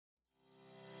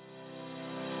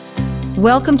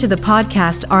Welcome to the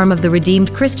podcast arm of the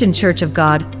Redeemed Christian Church of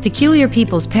God, Peculiar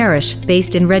People's Parish,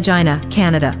 based in Regina,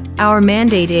 Canada. Our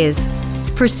mandate is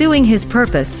pursuing His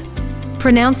purpose,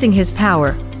 pronouncing His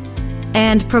power,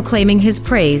 and proclaiming His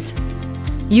praise.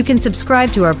 You can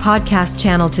subscribe to our podcast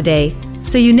channel today,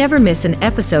 so you never miss an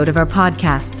episode of our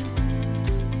podcasts.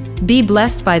 Be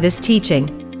blessed by this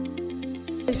teaching.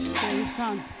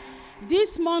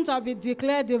 This month I'll be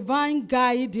declared divine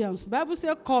guidance. The Bible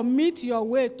says, commit your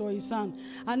way to His hand.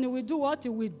 And He will do what? He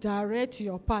will direct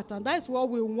your path. And that's what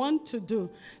we want to do.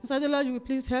 So the Lord, you will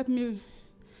please help me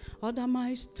order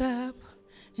my step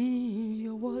in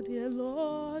your word, dear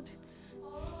Lord.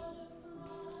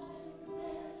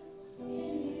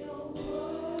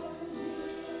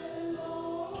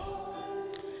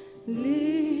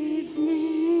 Lead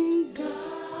me,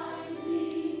 guide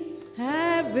me,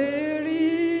 every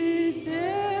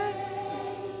day.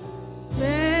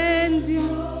 Send your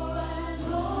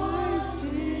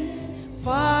anointing,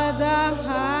 Father,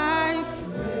 I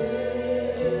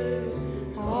pray.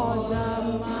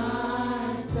 Order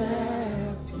my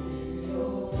step in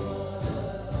your word.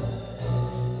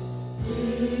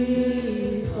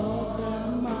 Please order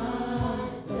my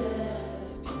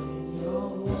steps in your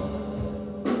word.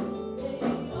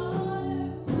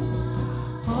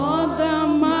 Order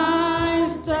my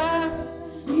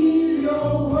steps in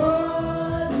your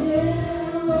word,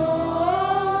 dear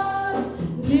Lord.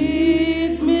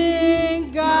 Lead me,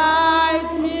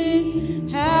 guide me,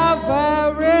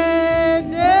 every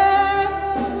day.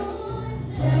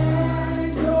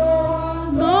 Send your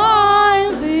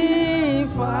anointing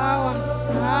power,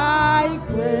 I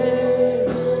pray.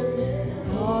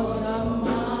 Order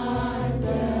my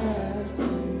steps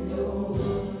in your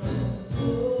word.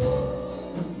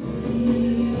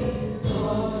 Please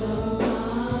order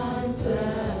my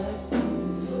steps in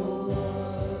your word.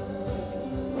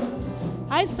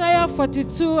 Isaiah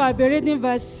 42, I'll be reading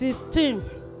verse 16.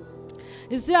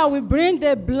 It says, I will bring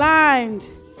the blind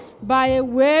by a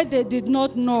way they did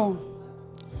not know.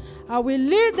 I will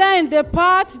lead them in the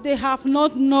path they have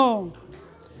not known.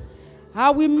 I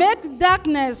will make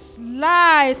darkness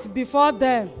light before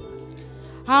them,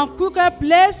 and crooked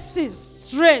places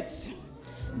straight.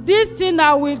 This thing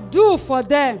I will do for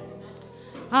them,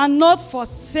 and not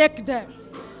forsake them.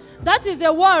 That is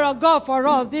the word of God for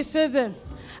us this season.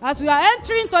 As we are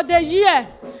entering into the year,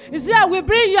 you see, I will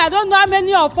bring you. I don't know how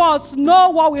many of us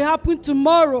know what will happen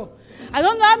tomorrow. I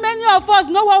don't know how many of us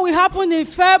know what will happen in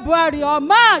February or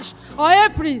March or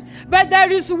April. But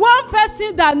there is one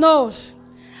person that knows.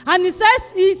 And he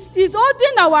says he's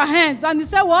holding our hands. And he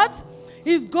said what?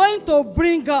 He's going to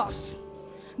bring us.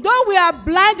 Though we are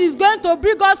blind, he's going to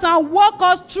bring us and walk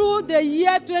us through the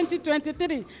year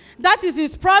 2023. That is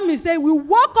his promise. He will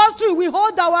walk us through, we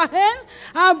hold our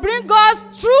hands and bring us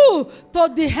through to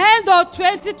the end of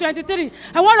 2023.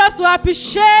 I want us to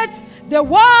appreciate the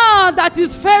one that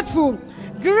is faithful.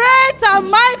 Great and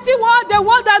mighty one, the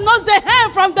one that knows the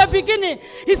end from the beginning.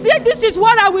 He said, this is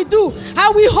what I will do.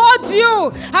 I will hold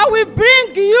you. I will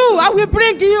bring you. I will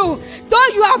bring you. Though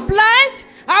you are blind,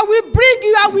 I will bring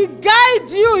you. I will guide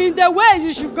you in the way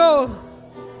you should go.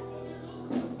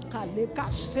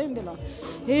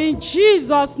 In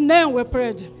Jesus' name we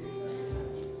prayed.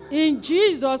 In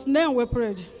Jesus' name we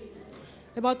prayed.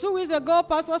 About 2 weeks ago,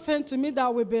 Pastor sent to me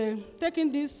that we'll be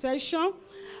taking this session.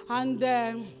 And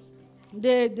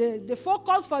the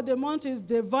focus for the month is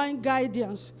divine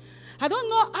guidance. I don't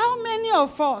know how many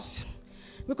of us,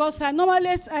 because I normally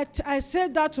I say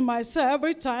that to myself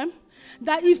every time,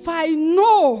 that if I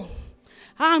know,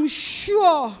 I'm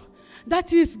sure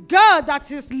that is God that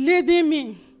is leading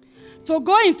me to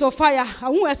go into fire, I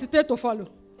won't hesitate to follow.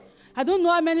 I don't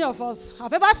know how many of us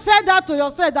have ever said that to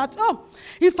yourself, that,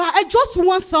 if I just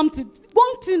want something,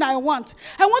 one thing I want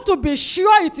to be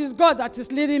sure it is God that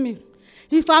is leading me.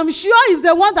 If I'm sure it's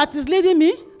the one that is leading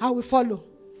me, I will follow.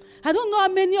 I don't know how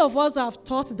many of us have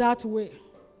thought that way.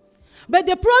 But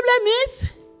the problem is,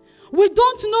 we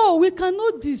don't know. We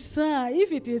cannot discern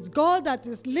if it is God that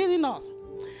is leading us.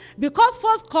 Because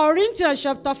 1 Corinthians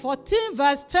chapter 14,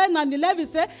 verse 10 and 11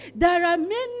 says, there are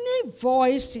many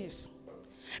voices.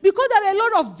 Because there are a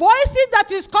lot of voices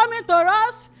that is coming to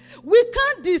us, we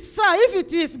can't discern if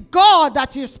it is God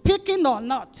that is speaking or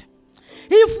not.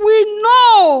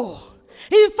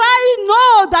 If I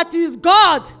know that is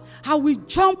God, I will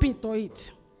jump into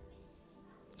it.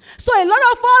 So a lot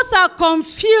of us are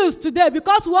confused today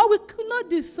because we cannot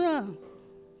discern.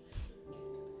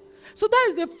 So that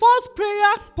is the first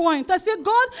prayer point. I say,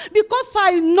 God, because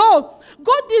I know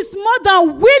God is more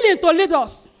than willing to lead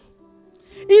us.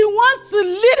 He wants to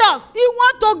lead us. He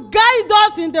wants to guide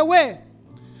us in the way.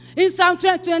 In Psalm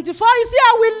 24, you see,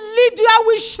 I will lead you, I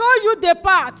will show you the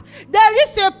path. There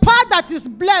is a path that is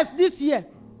blessed this year.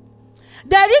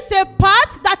 There is a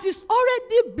path that is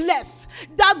already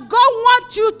blessed, that God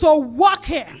wants you to walk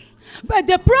in. But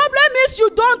the problem is you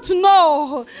don't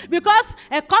know, because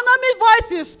economy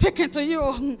voice is speaking to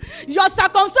you. Your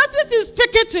circumstances is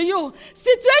speaking to you.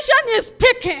 Situation is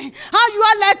speaking. And you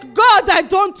are like, God, I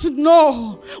don't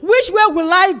know. Which way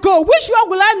will I go? Which one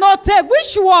will I not take?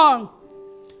 Which one?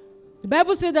 The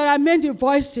Bible says there are many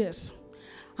voices.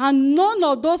 And none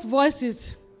of those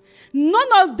voices,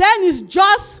 none of them is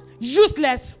just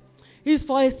useless. It's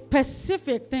for a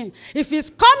specific thing. If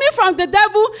it's coming from the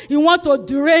devil, he wants to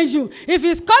derange you. If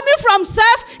it's coming from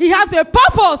self, he has a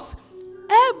purpose.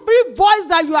 Every voice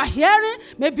that you are hearing,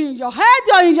 maybe in your head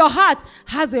or in your heart,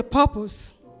 has a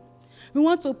purpose. We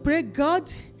want to pray,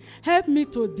 God, help me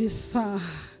to discern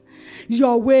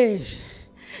your way.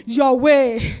 Your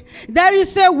way. There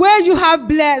is a way you have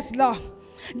blessed, Lord.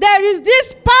 There is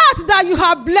this path that you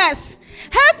have blessed.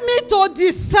 Help me to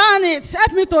discern it.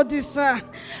 Help me to discern.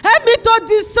 Help me to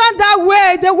discern that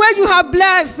way, the way you have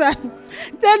blessed.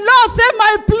 The Lord said,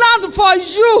 my plan for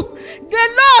you. The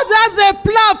Lord has a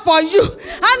plan for you.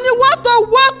 And He wants to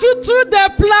walk you through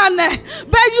the plan.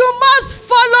 But you must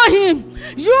follow Him.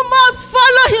 You must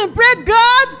follow Him. Pray,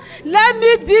 God, let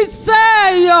me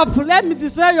discern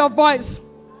your voice.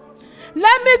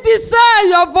 Let me discern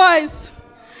your voice.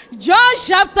 John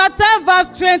chapter 10 verse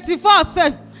 24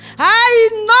 said, I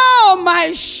know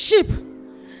my sheep.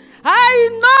 I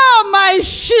know my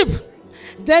sheep.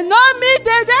 They know me,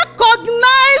 they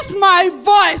recognize my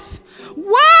voice.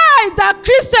 Why the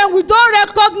Christian, we don't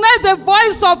recognize the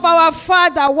voice of our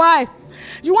Father? Why?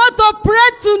 You want to pray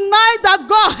tonight that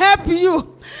God help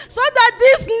you, so that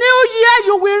this new year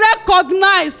you will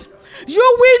recognize.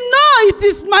 You will know it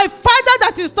is my Father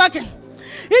that is talking.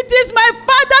 It is my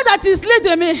Father that is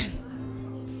leading me.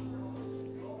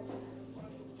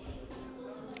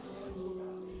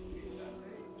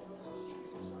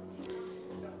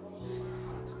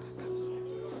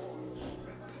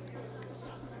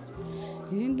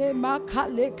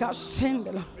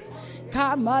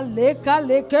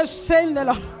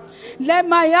 Let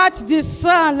my heart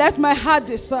discern. Let my heart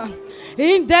discern.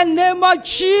 In the name of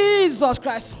Jesus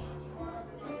Christ.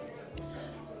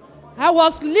 I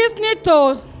was listening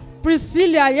to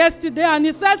Priscilla yesterday, and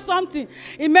he said something.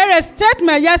 He made a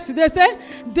statement yesterday. He said,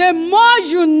 the more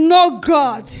you know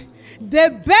God, the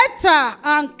better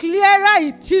and clearer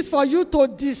it is for you to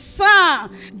discern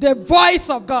the voice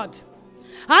of God.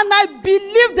 And I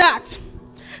believe that.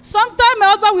 Sometimes my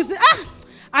husband will say,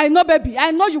 I know, baby,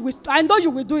 I know you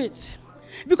will do it.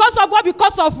 Because of what?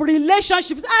 Because of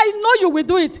relationships. I know you will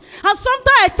do it. And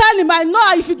sometimes I tell him, I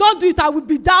know if you don't do it, I will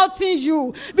be doubting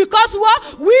you. Because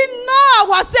what? We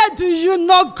know ourselves. Do you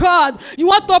know God? You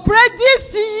want to pray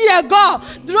this year, God,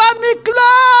 draw me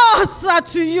closer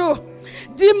to you.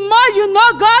 The more you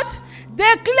know God,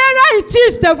 the clearer it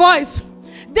is, the voice.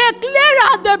 The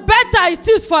clearer, the better it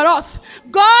is for us.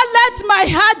 God, let my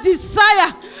heart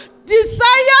desire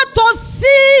to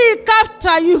seek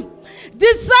after you.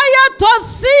 Desire to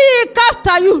seek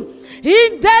after you.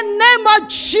 In the name of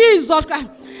Jesus Christ.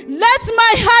 Let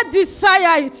my heart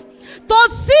desire it. To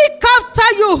seek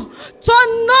after you. To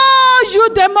know you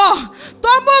the more.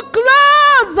 To move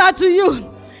closer to you.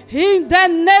 In the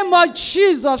name of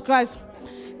Jesus Christ.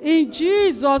 In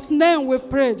Jesus' name we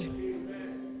prayed.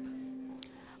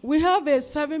 We have a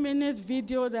 7-minute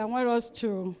video that I want us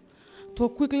to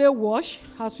quickly watch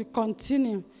as we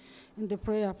continue in the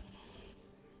prayer.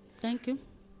 Thank you.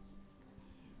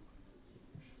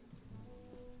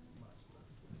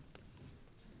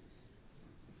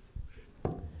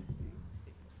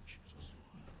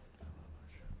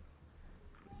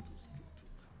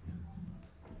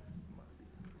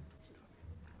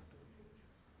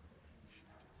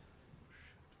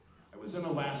 I was in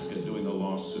Alaska doing a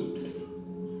lawsuit.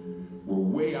 We're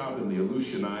way out in the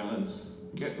Aleutian Islands,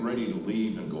 getting ready to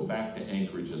leave and go back to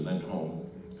Anchorage and then home.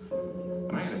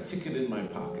 And I had a ticket in my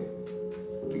pocket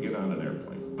to get on an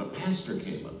airplane. The pastor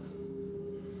came up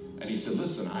and he said,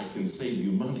 listen, I can save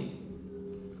you money.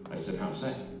 I said, how's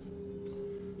that?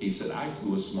 He said, I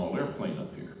flew a small airplane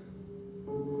up here.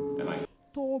 And I...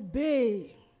 To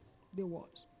obey the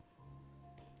words.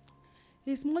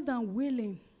 He's more than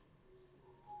willing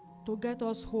to get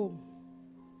us home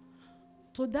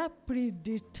to that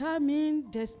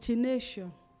predetermined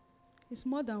destination. He's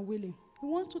more than willing. He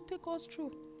wants to take us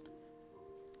through.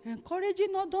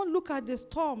 Encouraging us, don't look at the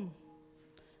storm.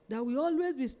 There will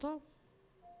always be storm.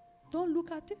 Don't look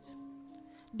at it.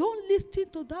 Don't listen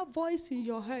to that voice in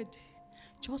your head.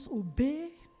 Just obey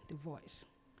the voice.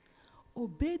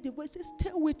 Obey the voice. Say,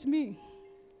 stay with me.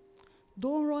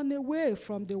 Don't run away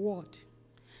from the word.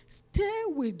 Stay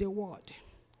with the word.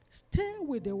 Stay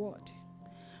with the word.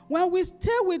 When we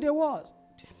stay with the word,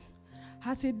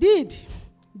 as he did,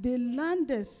 they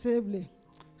landed safely.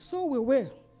 So we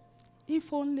will.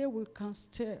 If only we can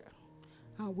stay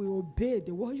and we obey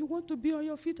the word. You want to be on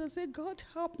your feet and say, God,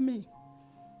 help me.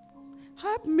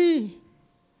 Help me.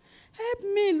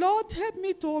 Help me, Lord. Help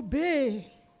me to obey.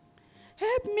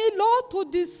 Help me, Lord, to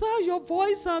discern your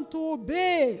voice and to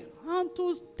obey and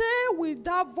to stay with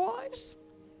that voice.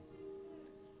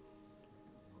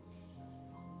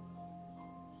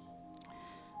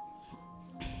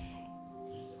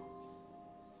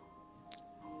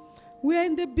 We are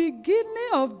in the beginning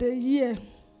of the year.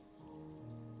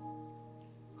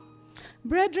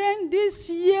 Brethren, this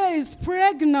year is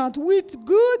pregnant with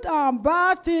good and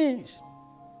bad things.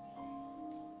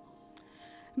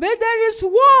 But there is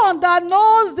one that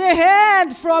knows the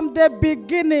end from the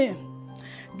beginning.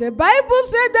 The Bible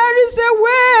says there is a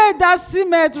way that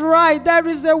seemeth right. There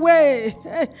is a way.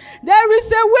 There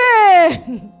is a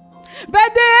way.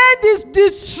 But the end is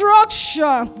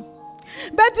destruction.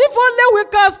 But if only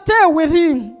we can stay with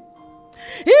him,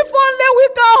 if only we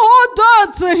can hold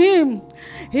on to him,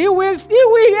 he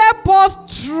will help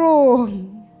us through.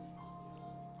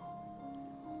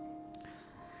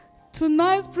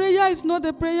 Tonight's prayer is not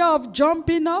a prayer of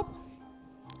jumping up.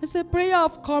 It's a prayer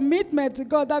of commitment to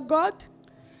God. That God,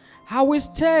 I will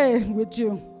stay with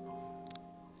you.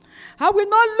 I will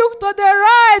not look to the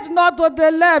right, not to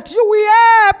the left. You will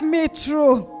help me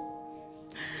through.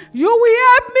 You will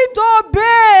help me to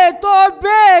obey, to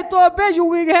obey, to obey. You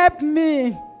will help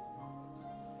me.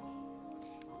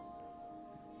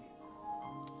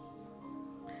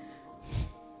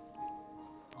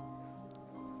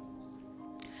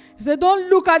 He said, don't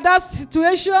look at that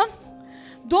situation.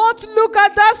 Don't look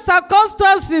at that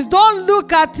circumstances. Don't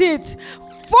look at it.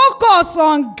 Focus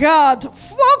on God.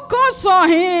 Focus on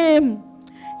him.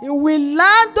 He will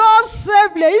land us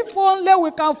safely if only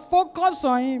we can focus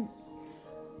on him.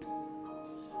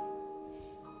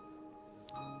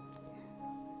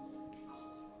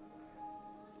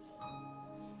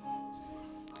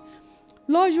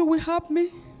 Lord, you will help me.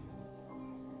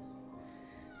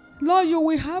 Lord, you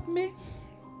will help me.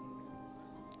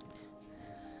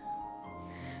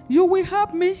 You will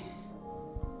help me.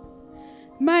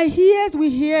 My ears will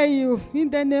hear you in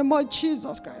the name of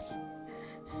Jesus Christ.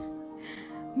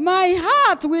 My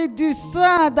heart will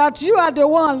discern that you are the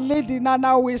one leading and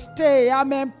I will stay.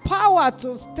 I'm empowered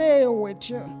to stay with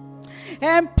you.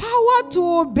 Empowered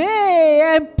to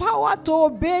obey. Empowered to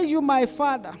obey you, my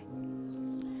Father.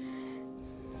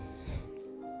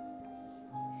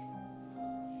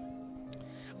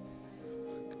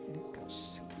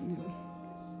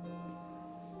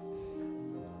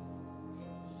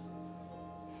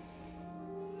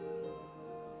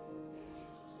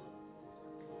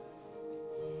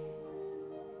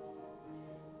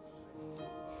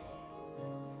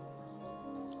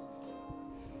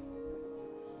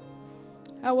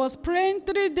 I was praying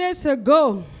 3 days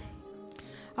ago,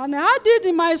 and I had it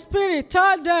in my spirit.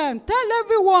 Tell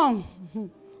everyone.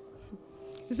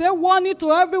 He said, warning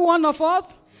to every one of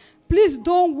us, please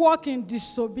don't walk in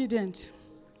disobedience.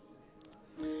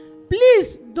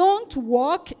 Please don't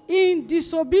walk in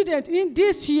disobedience in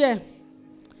this year.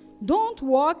 Don't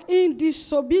walk in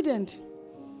disobedience.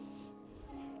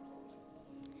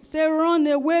 He said, run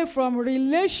away from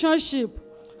relationship,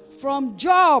 from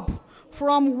job,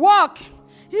 from work.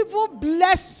 Even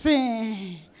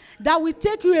blessing that will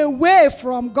take you away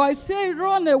from God. Say,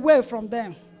 run away from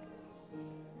them.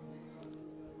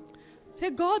 Say,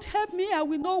 God, help me. I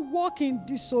will not walk in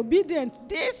disobedience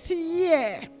this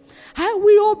year. I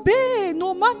will obey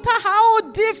no matter how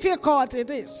difficult it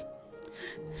is.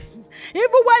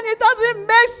 Even when it doesn't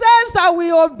make sense, I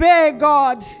will obey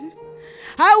God.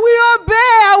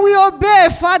 I will obey.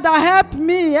 Father, help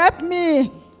me. Help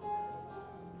me.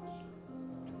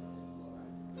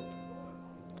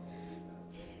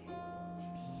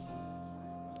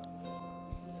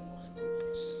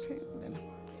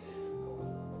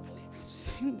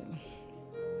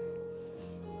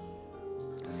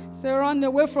 Say, run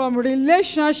away from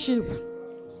relationship,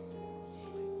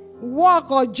 work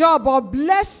or job or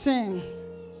blessing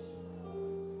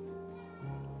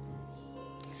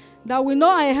that will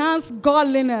not enhance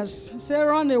godliness. Say,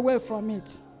 run away from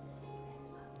it.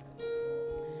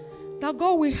 That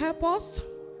God will help us,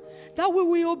 that we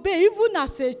will obey, even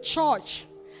as a church.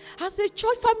 As a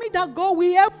church family, that God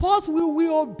will help us, we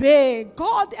will obey.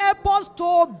 God help us to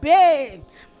obey.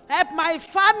 Help my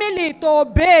family to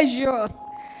obey you.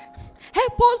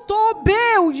 Help us to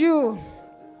obey you.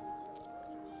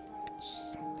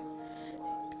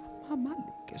 Mama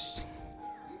lekes.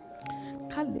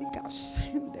 Kaleka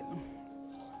sendelo.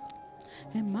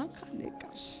 Emaka leka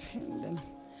sendelo.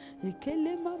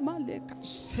 Ekele mama leka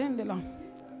sendelo.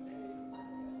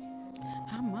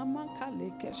 Mama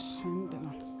kaleke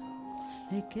sendelo.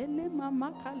 Ekele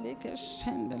mama kaleke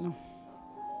sendelo.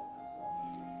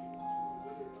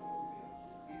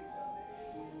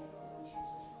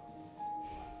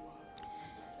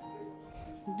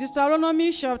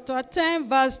 Deuteronomy chapter 10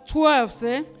 verse 12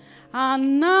 say,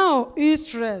 and now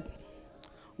Israel,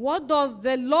 what does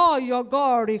the Lord your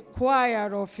God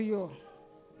require of you?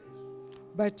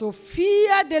 But to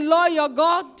fear the Lord your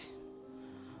God,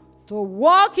 to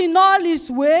walk in all his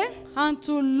way, and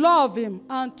to love him,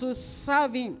 and to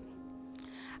serve him.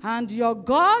 And your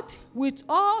God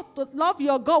to love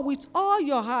your God with all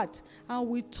your heart, and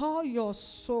with all your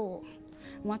soul.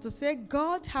 I want to say,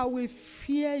 God, I will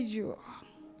fear you.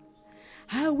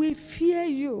 I will fear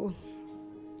you.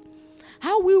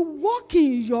 I will walk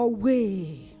in your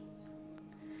way.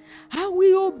 I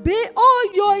will obey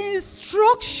all your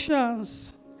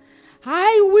instructions.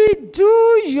 I will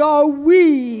do your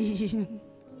will.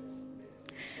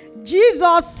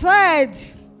 Jesus said,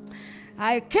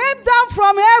 I came down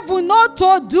from heaven not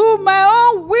to do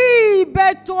my own will,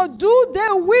 but to do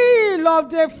the will of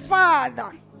the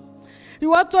Father. You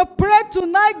want to pray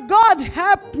tonight, God,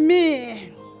 help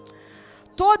me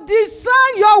to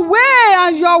discern your way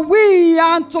and your will,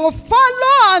 and to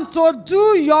follow and to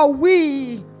do your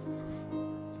will.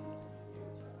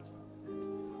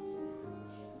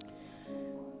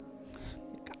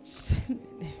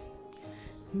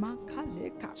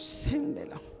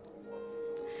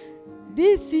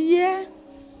 This year,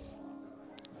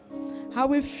 I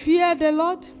will fear the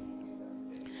Lord.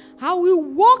 I will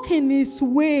walk in his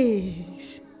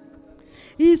ways.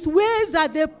 His ways are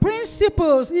the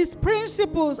principles, his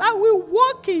principles. I will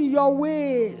walk in your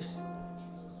ways.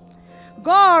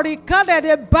 God recorded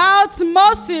about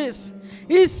Moses.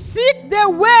 He seek the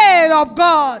way of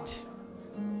God.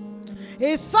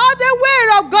 He saw the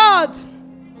way of God.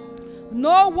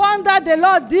 No wonder the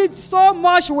Lord did so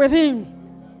much with him.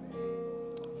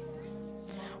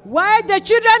 While the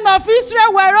children of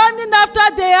Israel were running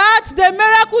after the ark, the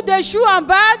miracle, the shoe and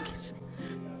bag,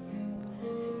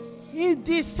 he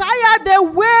desired the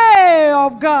way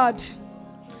of God.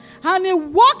 And he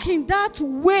walked in that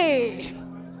way.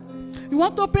 You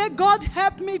want to pray, God,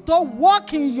 help me to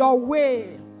walk in your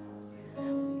way.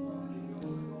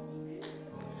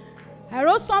 I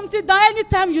wrote something down.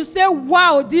 Anytime you say,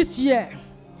 wow, this year.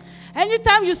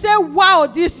 Anytime you say, wow,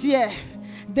 this year.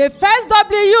 The first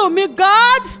W, me,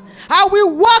 God, I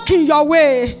will walk in your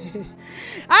way.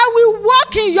 I will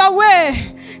walk in your way.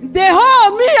 The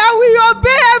whole me, I will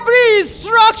obey every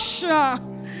instruction.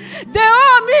 The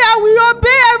whole me, I will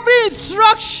obey every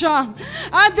instruction.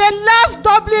 And the last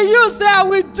W say, I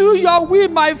will do your will,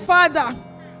 my Father.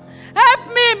 Help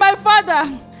me, my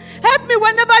Father. Help me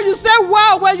whenever you say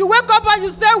wow, when you wake up and you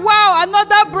say wow,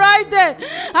 another bright day,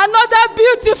 another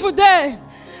beautiful day.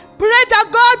 Pray that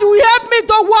God will help me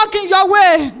to walk in your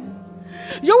way.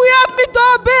 You will help me to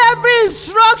obey every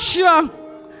instruction.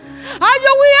 And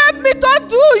you will help me to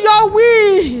do your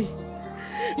will.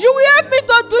 You will help me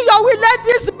to do your will. Let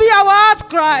this be our heart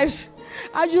cry.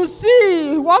 And you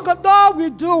see what God will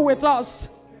do with us.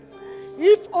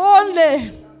 If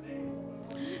only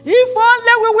we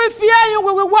will fear him,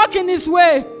 we will walk in his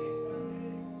way.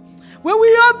 We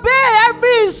will obey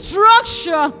every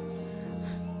instruction.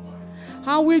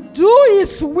 And we do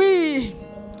his will.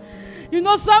 You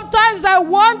know, sometimes I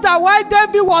wonder why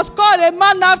David was called a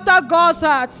man after God's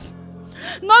heart.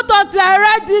 Not until I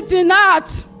read it in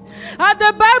art. And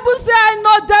the Bible says, I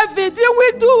know David, he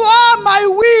will do all my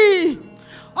will.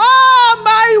 All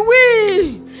my will.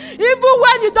 Even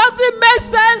when it doesn't make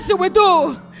sense, he will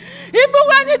do. Even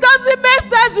when it doesn't make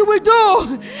sense, he will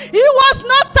do. He was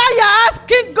not tired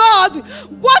asking God,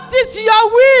 what is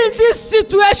your will in this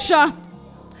situation?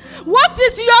 What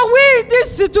is your will in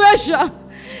this situation?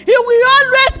 He will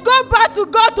always go back to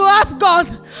God to ask God,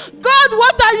 God,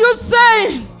 what are you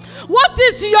saying? What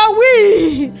is your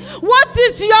will? What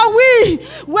is your will?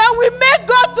 When we make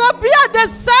God to be at the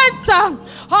center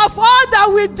of all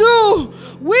that we do,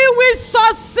 we will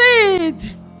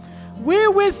succeed. We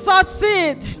will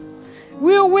succeed.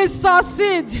 We will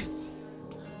succeed.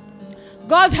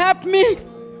 God, help me.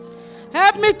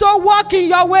 Help me to walk in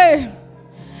your way.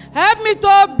 Help me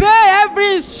to obey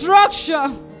every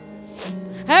instruction.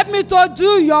 Help me to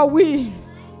do your will.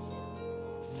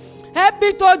 Help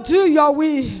me to do your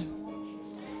will.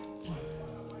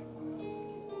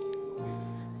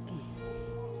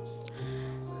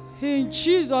 In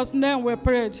Jesus' name we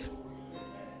prayed.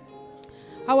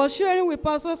 I was sharing with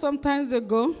Pastor some times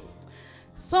ago.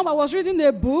 I was reading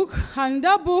a book, and in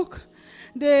that book,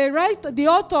 the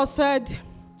author said,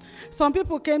 some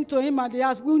people came to him and they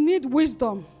asked, we need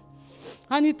wisdom.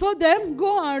 And he told them,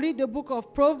 go and read the book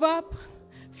of Proverbs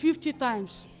 50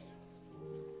 times.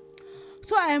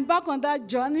 So I embarked on that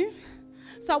journey.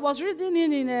 So I was reading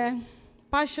it in a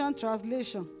Passion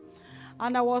translation.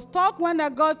 And I was taught when I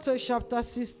got to chapter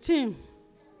 16.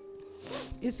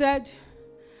 He said,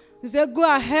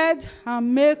 go ahead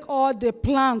and make all the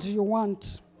plans you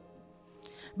want.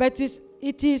 But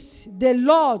it is the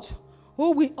Lord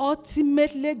who will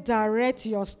ultimately direct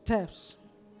your steps.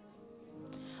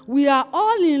 We are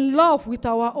all in love with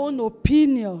our own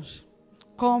opinions,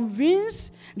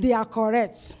 convinced they are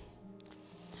correct.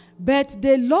 But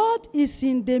the Lord is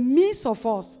in the midst of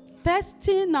us,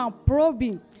 testing and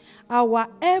probing our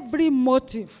every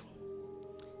motive.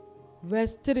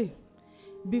 Verse 3.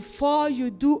 Before you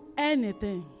do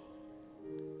anything,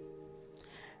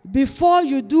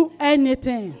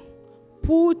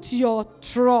 put your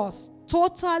trust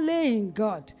totally in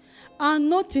God and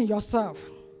not in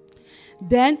yourself.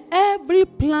 Then every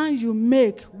plan you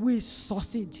make will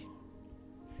succeed.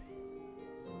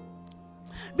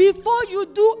 Before you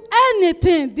do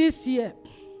anything this year,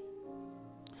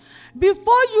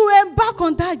 before you embark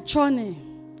on that journey,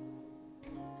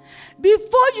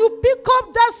 before you pick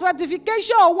up that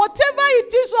certification or whatever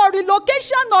it is, or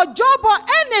relocation or job or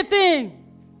anything,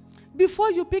 before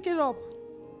you pick it up,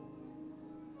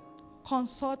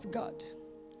 consult God.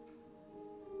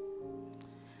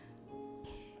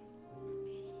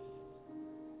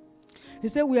 He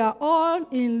said we are all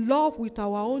in love with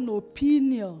our own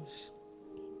opinions.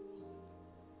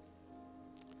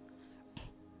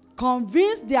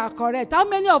 Convinced they are correct. How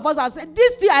many of us have said,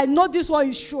 this thing, I know this one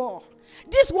is sure.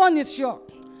 This one is sure.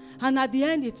 And at the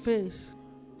end, it fails.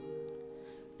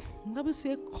 The Bible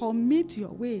says, commit your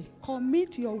way.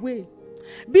 Commit your way.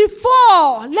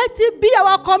 Before, let it be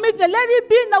our commitment. Let it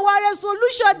be in our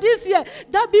resolution this year.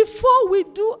 That before we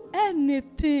do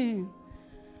anything,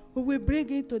 we will bring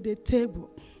it to the table.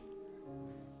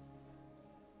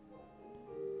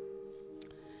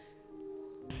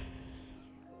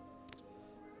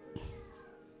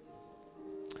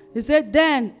 He said,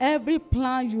 then every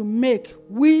plan you make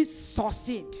will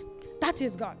succeed. That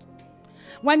is God.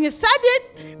 When he said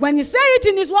it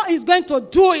in his word, he's going to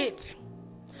do it.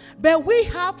 But we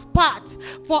have part.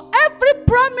 For every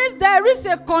promise, there is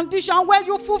a condition. When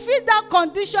you fulfill that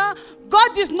condition,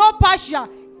 God is not partial.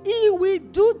 He will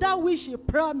do that which he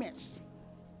promised.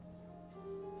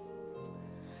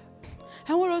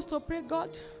 I want us to pray,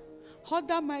 God,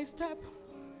 order my step.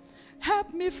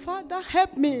 Help me, Father,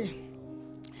 help me.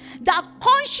 That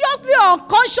consciously or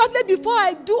unconsciously, before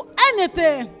I do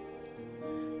anything,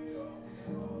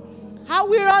 I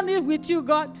will run it with you,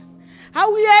 God. I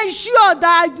will ensure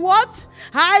that what?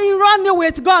 I run it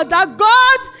with God. That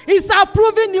God is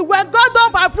approving it. When God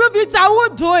don't approve it, I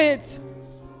will do it.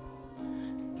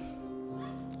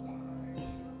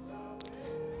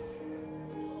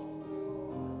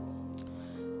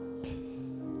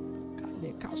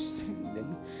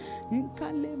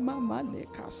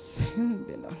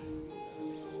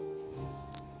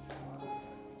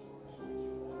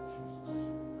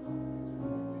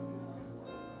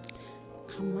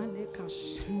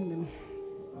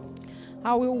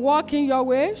 I will walk in your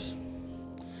ways.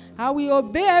 I will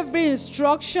obey every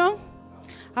instruction.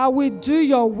 I will do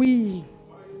your will.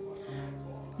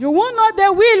 You won't know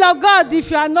the will of God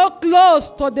if you are not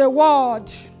close to the word.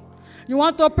 You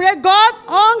want to pray, God,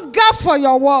 hunger for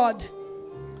your word.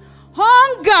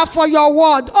 Hunger for your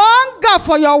word. Hunger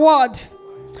for your word.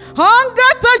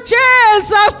 Hunger to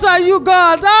chase after you,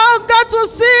 God. Hunger to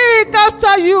seek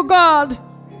after you, God.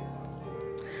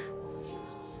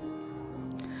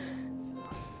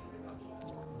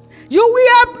 You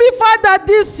will help me, Father,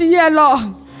 this year, Lord,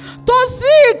 to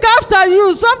seek after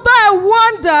you. Sometimes I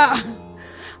wonder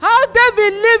how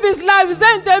David lived his life. He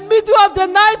said, in the middle of the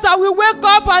night, I will wake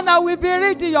up and I will be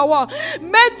reading your word,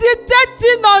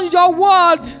 meditating on your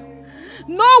word.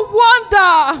 No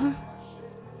wonder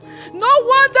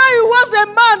he was a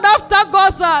man after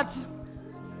God's heart.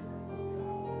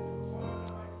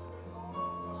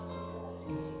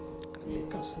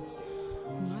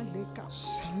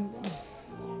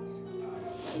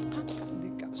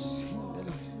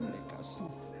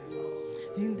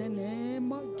 In the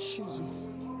name of Jesus.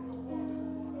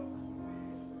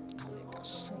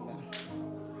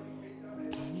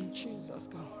 In Jesus'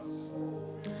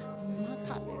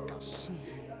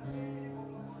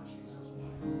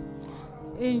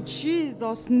 In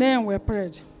Jesus' name we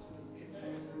prayed.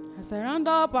 As I round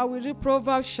up, I will read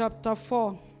Proverbs chapter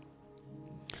 4.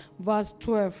 verse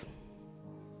 12.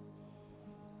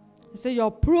 It says,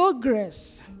 your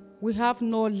progress will have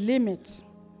no limit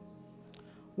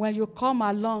when you come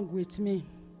along with me.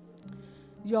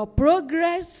 Your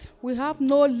progress will have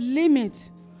no limit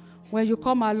when you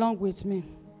come along with me.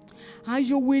 And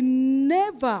you will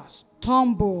never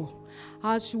stumble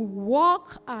as you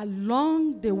walk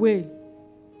along the way.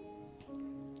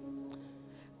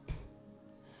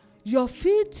 Your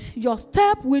feet, your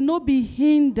step will not be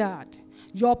hindered.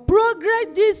 Your progress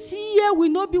this year will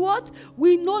not be what?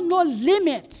 Will know no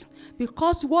limit.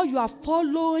 Because what you are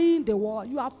following the word.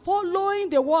 You are following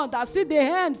the word that see the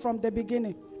end from the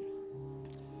beginning.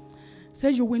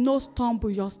 Say you will not stumble.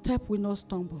 Your step will not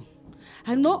stumble.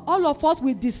 I know all of us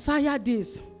will desire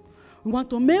this. We want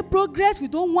to make progress. We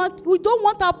don't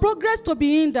want our progress to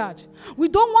be hindered. We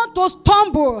don't want to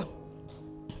stumble.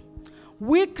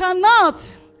 We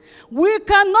cannot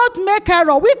make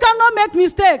error. We cannot make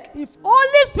mistake. If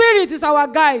Holy Spirit is our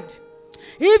guide,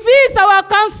 if He is our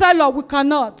counselor, we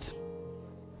cannot.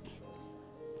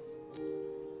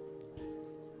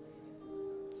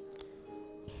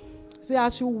 See,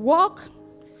 as you walk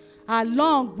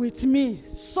along with me,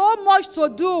 so much to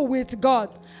do with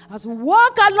God. As you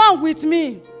walk along with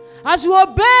me, as you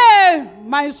obey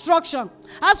my instruction,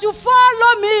 as you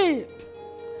follow me,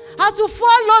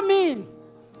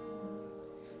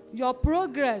 your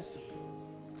progress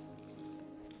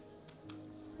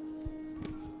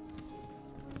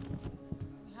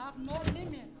we have no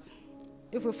limits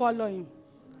if we follow Him.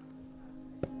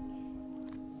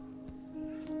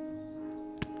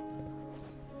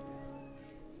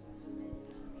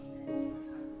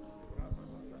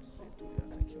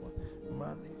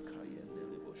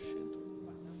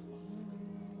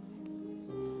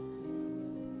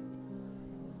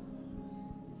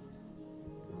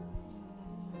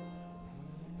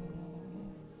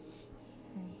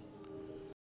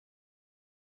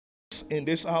 In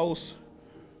this house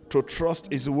to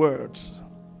trust His words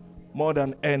more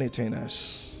than anything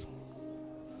else.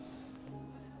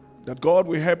 That God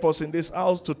will help us in this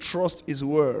house to trust His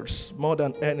words more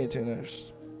than anything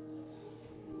else.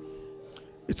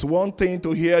 It's one thing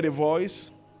to hear the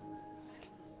voice.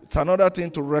 It's another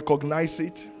thing to recognize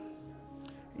it.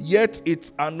 Yet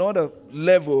it's another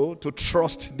level to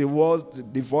trust the words,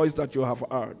 the voice that you have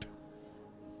heard.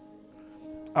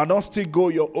 And not still go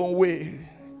your own way.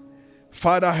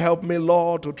 Father, help me,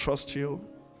 Lord, to trust you.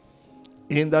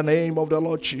 In the name of the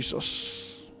Lord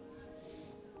Jesus.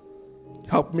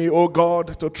 Help me, oh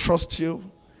God, to trust you.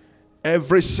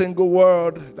 Every single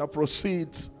word that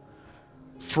proceeds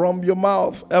from your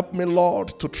mouth, help me, Lord,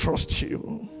 to trust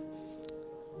you.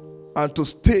 And to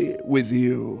stay with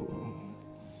you.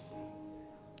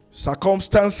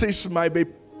 Circumstances might be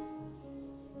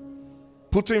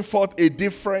putting forth a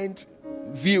different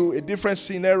view, a different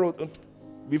scenario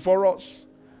before us.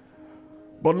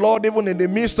 But Lord, even in the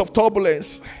midst of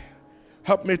turbulence,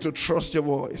 help me to trust your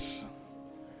voice.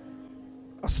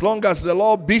 As long as the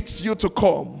Lord bids you to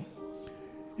come,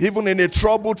 even in a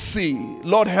troubled sea,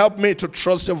 Lord, help me to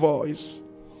trust your voice.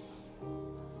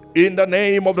 In the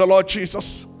name of the Lord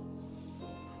Jesus.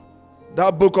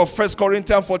 That book of 1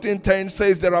 Corinthians 14:10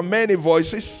 says there are many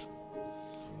voices,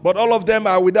 but all of them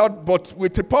are with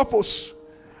a purpose.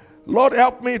 Lord,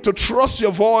 help me to trust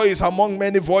your voice among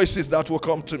many voices that will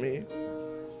come to me.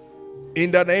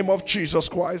 In the name of Jesus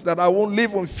Christ, that I won't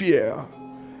live in fear.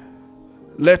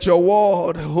 Let your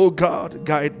word, oh God,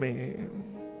 guide me.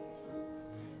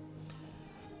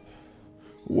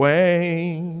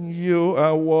 When you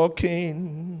are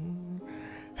walking,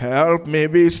 help me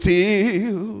be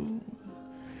still.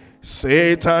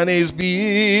 Satan is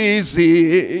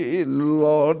busy,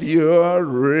 Lord, you are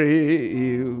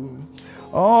real.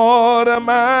 Order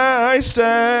my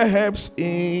steps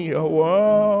in your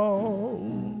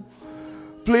word.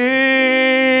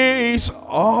 Please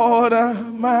order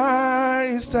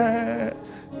my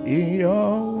steps in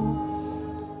your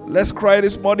word. Let's cry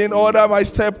this morning, order my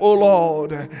step, O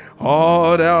Lord.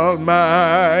 Order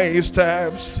my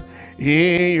steps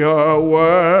in your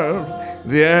word.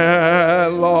 Dear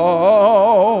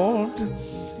Lord,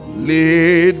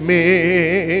 lead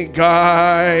me,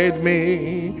 guide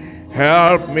me,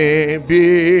 help me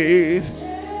be.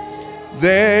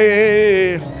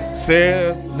 They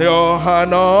send your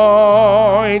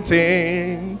anointing.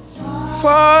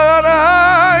 Father,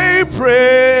 I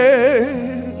pray,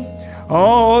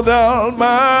 order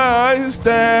my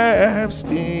steps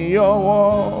in your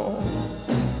word.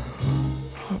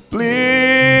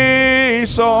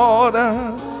 Please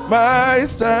order my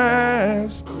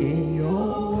steps in your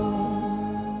word.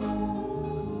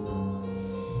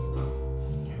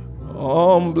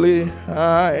 Humbly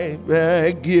I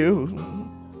beg you,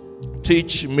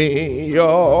 teach me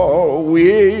your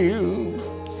will.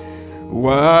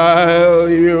 While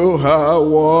you are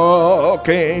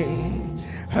walking,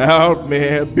 help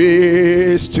me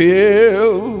be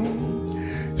still.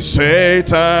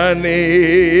 Satan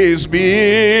is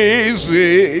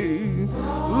busy,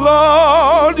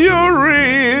 Lord, you're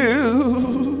real.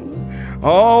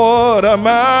 Order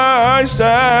my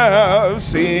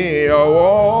steps in your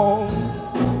wall.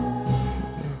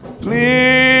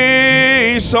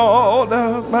 Please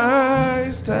order my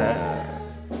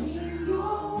steps.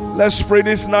 Let's pray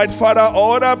this night. Father,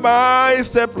 order my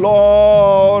step,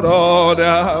 Lord.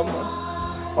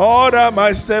 Order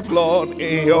my step, Lord,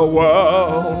 in your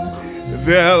word.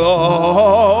 There,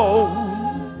 Lord,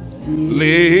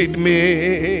 lead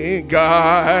me,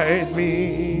 guide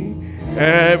me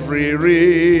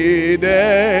every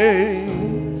day.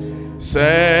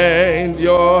 Send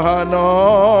your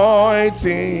anointing,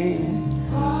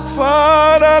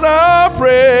 Father, I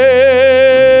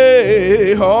pray.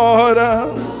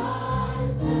 Order,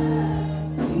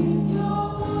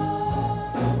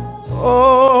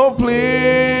 oh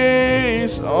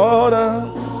please, order.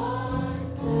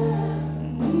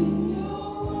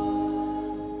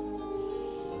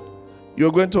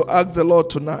 You're going to ask the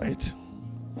Lord tonight.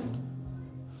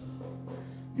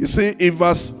 You see, in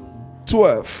verse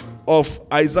 12 of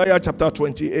Isaiah chapter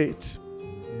 28,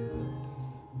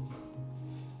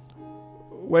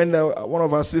 when one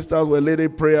of our sisters were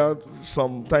leading prayer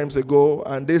some times ago,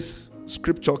 and this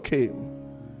scripture came,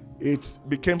 it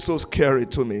became so scary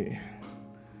to me.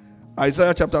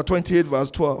 Isaiah chapter 28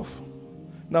 verse 12.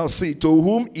 Now see, to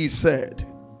whom he said,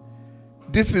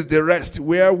 this is the rest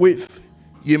wherewith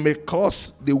ye may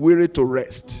cause the weary to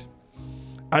rest,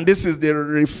 and this is the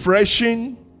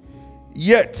refreshing,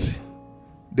 yet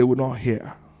they will not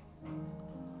hear.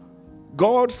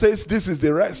 God says this is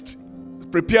the rest.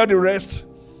 Prepare the rest,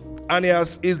 and He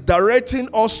is directing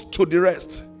us to the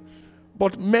rest.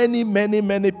 But many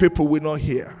people will not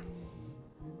hear.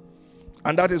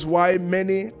 And that is why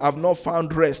many have not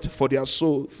found rest for their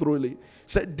soul thoroughly.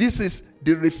 Said this is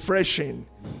the refreshing,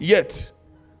 yet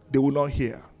they will not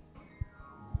hear.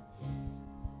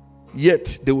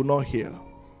 Yet they will not hear.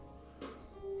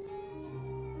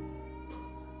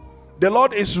 The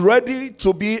Lord is ready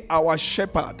to be our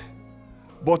shepherd,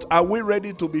 but are we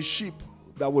ready to be sheep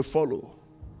that will follow?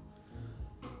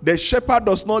 The shepherd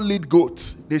does not lead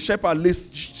goats, the shepherd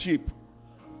leads sheep.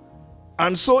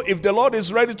 And so if the Lord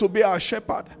is ready to be our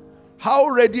shepherd, how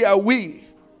ready are we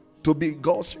to be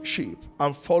God's sheep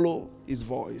and follow His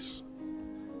voice?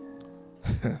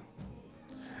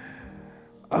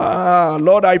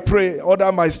 Lord, I pray,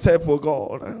 order my step, O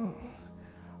God.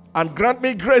 And grant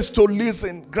me grace to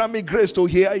listen. Grant me grace to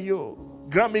hear you.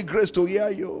 Grant me grace to hear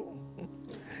you.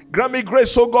 Grant me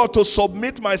grace, oh God, to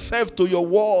submit myself to your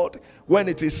word when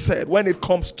it is said, when it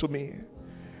comes to me.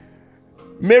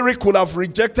 Mary could have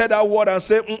rejected that word and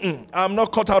said, I'm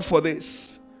not cut out for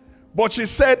this. But she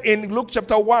said in Luke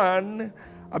chapter 1,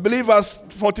 I believe verse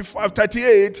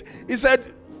 38, he said,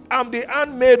 I'm the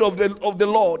handmaid of the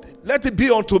Lord. Let it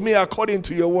be unto me according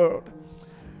to your word.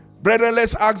 Brethren,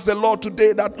 let's ask the Lord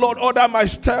today that, Lord, order my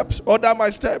steps, order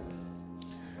my steps.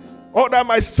 Order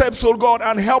my steps, oh God,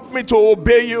 and help me to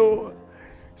obey you.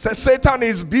 Say, Satan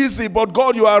is busy, but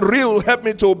God, you are real. Help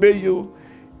me to obey you.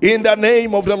 In the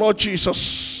name of the Lord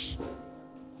Jesus.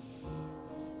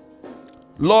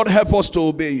 Lord, help us to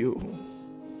obey you.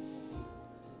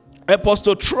 Help us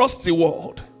to trust the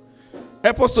word.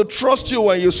 Help us to trust you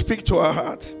when you speak to our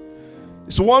heart.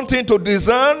 It's one thing to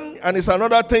discern, and it's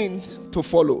another thing to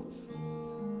follow.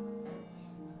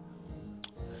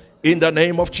 In the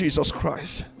name of Jesus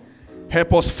Christ.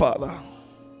 Help us, Father.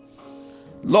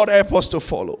 Lord, help us to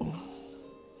follow.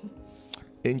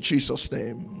 In Jesus'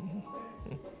 name.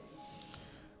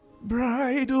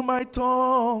 Bridle my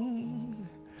tongue.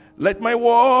 Let my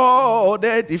word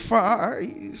edify.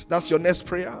 That's your next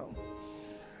prayer.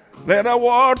 Let the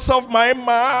words of my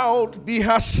mouth be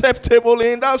acceptable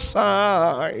in thy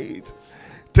sight.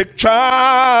 Take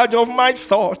charge of my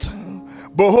thought,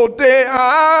 both day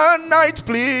and night,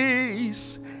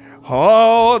 please.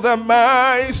 Order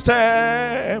my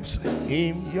steps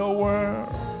in your word.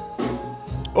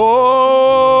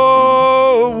 Oh,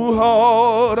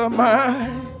 order my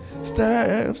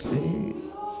steps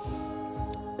in.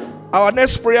 Our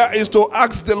next prayer is to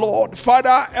ask the Lord,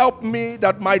 Father, help me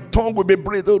that my tongue will be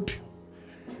bridled,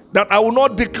 that I will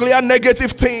not declare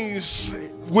negative things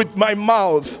with my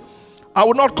mouth. I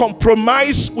will not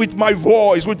compromise with my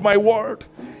voice, with my word.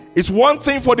 It's one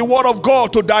thing for the word of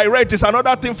God to direct. It's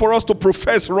another thing for us to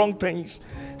profess wrong things.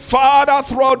 Father,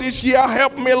 throughout this year,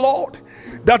 help me, Lord,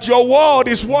 that your word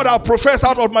is what I profess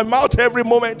out of my mouth every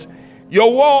moment.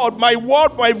 Your word, my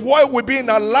voice will be in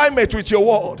alignment with your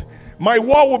word. My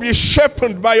word will be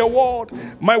sharpened by your word.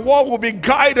 My word will be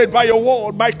guided by your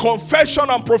word. My confession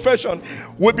and profession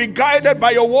will be guided by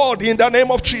your word in the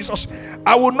name of Jesus.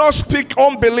 I will not speak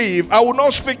unbelief. I will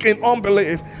not speak in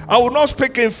unbelief. I will not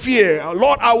speak in fear.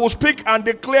 Lord, I will speak and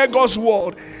declare God's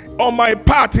word on my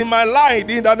path, in my life,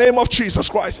 in the name of Jesus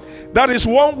Christ. That is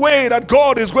one way that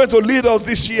God is going to lead us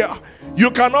this year. You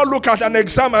cannot look at an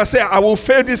exam and say, I will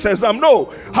fail this exam.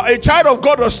 No, a child of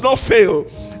God does not fail.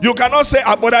 You cannot say,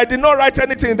 but I did not write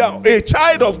anything down. A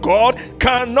child of God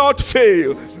cannot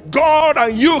fail. God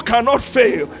and you cannot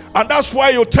fail. And that's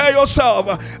why you tell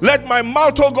yourself, let my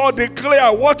mouth, oh God,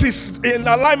 declare what is in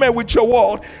alignment with your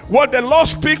word. What the Lord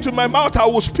speak to my mouth, I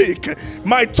will speak.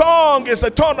 My tongue is the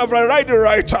tongue of a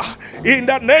writer. In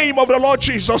the name of the Lord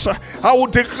Jesus, I will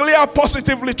declare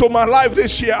positively to my life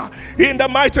this year. In the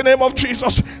mighty name of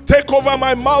Jesus, take over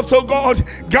my mouth, oh God.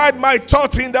 Guide my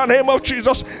thoughts in the name of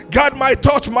Jesus. Guide my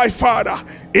thoughts, my Father.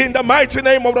 In the mighty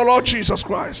name of the Lord Jesus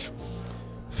Christ.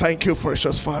 Thank you,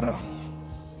 precious Father.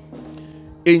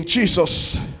 In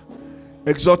Jesus'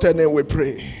 exalted name we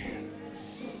pray.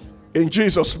 In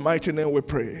Jesus' mighty name we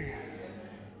pray.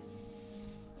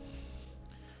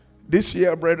 This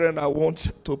year, brethren, I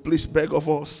want to please beg of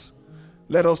us,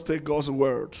 let us take God's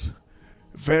words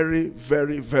very,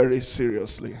 very, very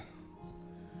seriously.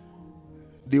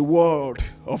 The word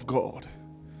of God.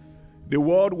 The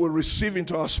word will receive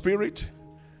into our spirit,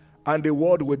 and the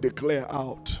word will declare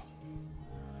out.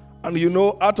 And you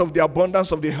know, out of the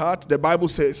abundance of the heart, the Bible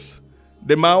says,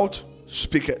 the mouth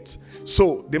speaketh.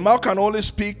 So, the mouth can only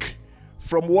speak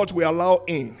from what we allow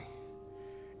in.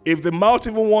 If the mouth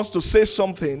even wants to say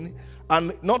something,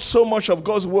 and not so much of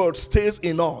God's word stays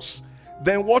in us,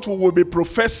 then what we will be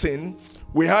professing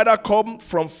will either come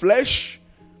from flesh,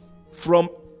 from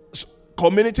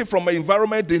community, from an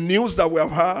environment, the news that we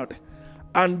have heard,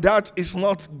 and that is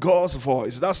not God's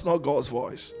voice. That's not God's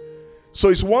voice. So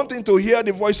it's one thing to hear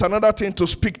the voice, another thing to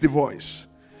speak the voice.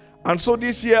 And so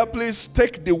this year, please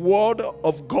take the word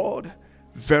of God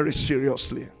very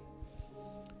seriously.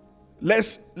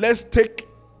 Let's take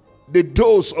the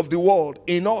dose of the word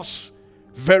in us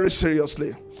very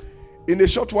seriously. In a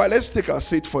short while, let's take our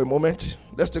seat for a moment.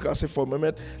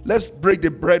 Let's break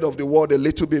the bread of the word a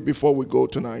little bit before we go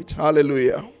tonight.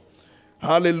 Hallelujah.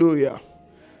 Hallelujah.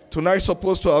 Tonight's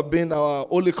supposed to have been our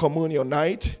Holy Communion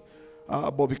night.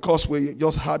 But because we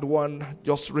just had one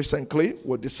just recently,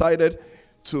 we decided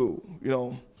to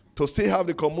still have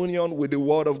the communion with the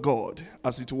word of God,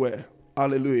 as it were.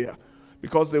 Hallelujah.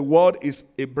 Because the word is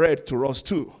a bread to us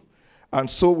too. And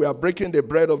so we are breaking the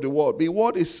bread of the word. The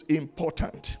word is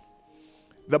important.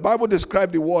 The Bible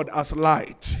describes the word as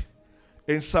light.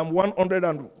 In Psalm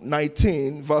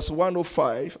 119, verse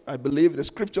 105, I believe the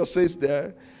scripture says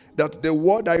there that the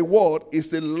word thy word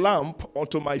is a lamp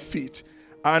unto my feet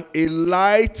and a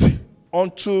light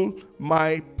unto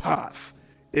my path.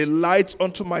 A light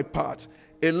unto my path.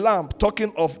 A lamp,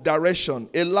 talking of direction.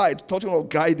 A light, talking of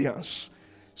guidance.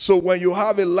 So when you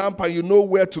have a lamp and you know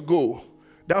where to go,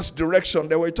 that's direction.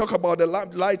 Then when you talk about the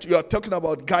lamp light, you are talking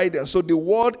about guidance. So the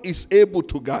word is able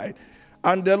to guide.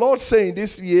 And the Lord saying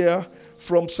this year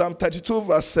from Psalm 32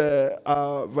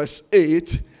 verse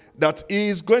 8, that he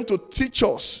is going to teach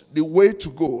us the way to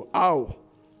go. How?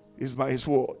 Is by his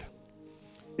word.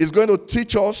 He's going to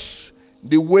teach us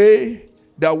the way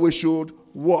that we should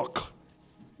walk.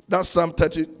 That's Psalm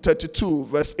 32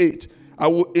 verse 8. I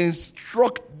will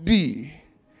instruct thee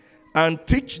and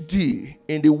teach thee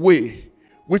in the way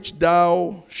which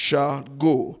thou shalt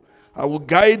go. I will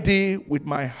guide thee with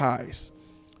my eyes.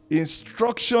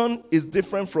 Instruction is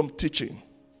different from teaching.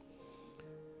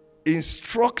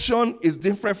 Instruction is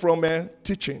different from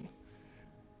teaching.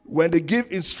 When they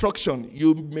give instruction,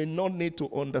 you may not need to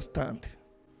understand.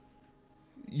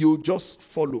 You just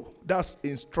follow. That's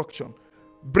instruction.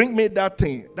 Bring me that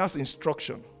thing. That's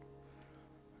instruction.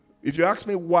 If you ask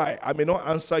me why, I may not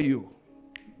answer you.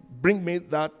 Bring me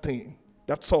that thing.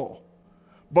 That's all.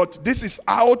 But this is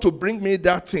how to bring me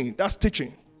that thing. That's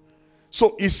teaching.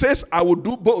 So he says, I will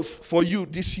do both for you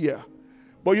this year.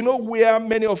 But you know where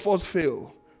many of us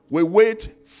fail? We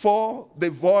wait for the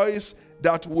voice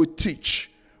that will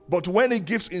teach. But when he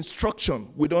gives instruction,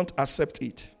 we don't accept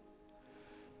it.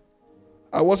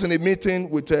 I was in a meeting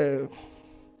with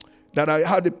that I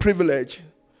had the privilege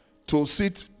to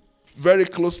sit very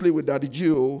closely with Daddy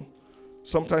Gio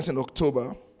sometimes in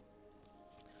October.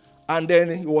 And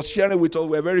then he was sharing with us. We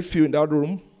were very few in that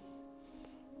room.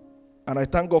 And I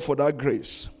thank God for that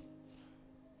grace.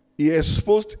 he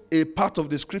exposed a part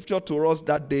of the scripture to us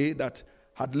that day that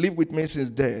had lived with me since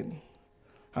then,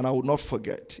 and I will not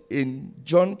forget. In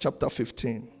John chapter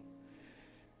 15,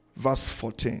 verse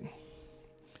 14.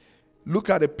 Look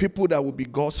at the people that will be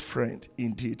God's friend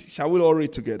indeed. Shall we all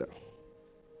read together?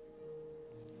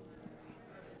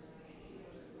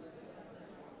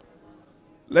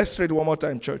 Let's read one more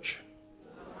time, church.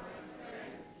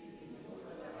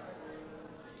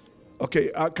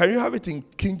 Okay, can you have it in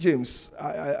King James?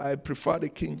 I prefer the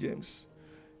King James.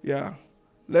 Yeah.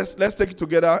 Let's take it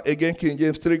together again. King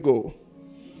James 3, go.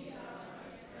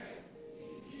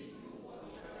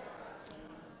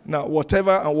 Now, whatever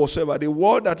and whatsoever. The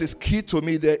word that is key to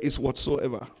me there is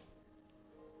whatsoever.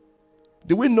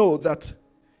 Do we know that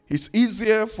it's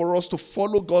easier for us to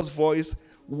follow God's voice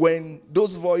when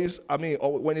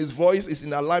when his voice is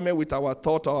in alignment with our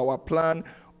thought or our plan,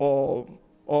 or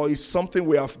is something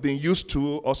we have been used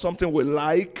to, or something we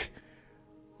like.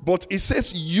 But it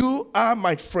says, you are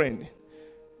my friend.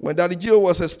 When Daddy Gio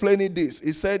was explaining this,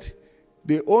 he said,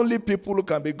 the only people who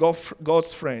can be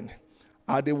God's friend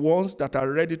are the ones that are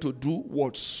ready to do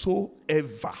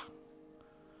whatsoever.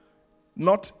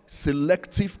 Not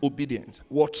selective obedience.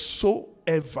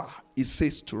 Whatsoever he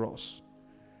says to us.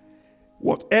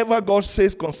 Whatever God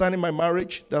says concerning my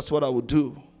marriage, that's what I will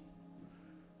do.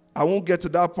 I won't get to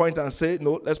that point and say,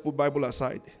 no, let's put Bible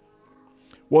aside.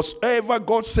 Whatever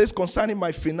God says concerning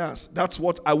my finance, that's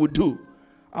what I will do.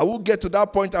 I will get to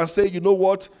that point and say, you know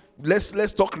what,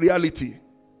 let's talk reality.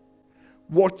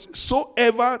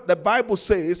 Whatsoever the Bible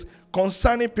says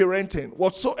concerning parenting,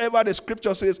 whatsoever the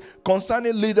scripture says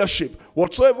concerning leadership,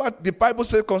 whatsoever the Bible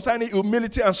says concerning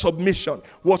humility and submission,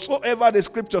 whatsoever the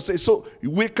scripture says. So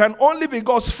we can only be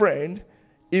God's friend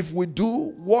if we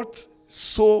do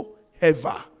whatsoever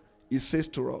it says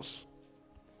to us.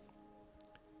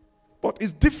 But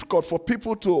it's difficult for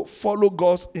people to follow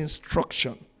God's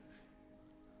instruction.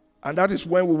 And that is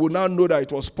when we will now know that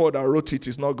it was Paul that wrote it,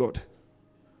 it's not God.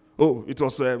 Oh, it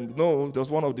was, it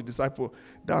was one of the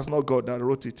disciples. That's not God that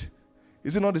wrote it.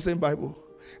 Is it not the same Bible?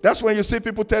 That's when you see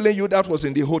people telling you that was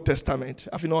in the Old Testament.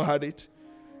 Have you not heard it?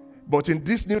 But in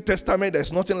this New Testament,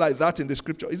 there's nothing like that in the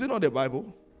scripture. Is it not the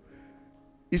Bible?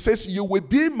 It says, you will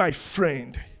be my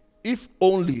friend if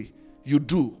only you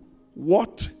do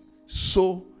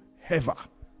whatsoever.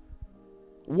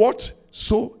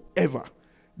 Whatsoever.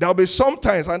 There'll be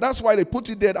sometimes, and that's why they put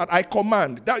it there, that I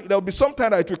command. There'll be sometimes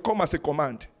that it will come as a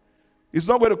command. It's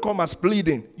not going to come as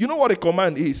pleading. You know what a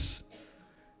command is?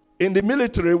 In the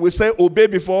military, we say obey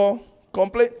before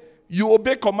complain. You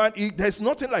obey command. There's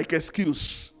nothing like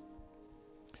excuse.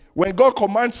 When God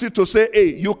commands you to say,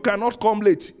 hey, you cannot come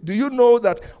late. Do you know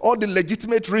that all the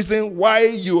legitimate reasons why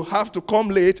you have to come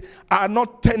late are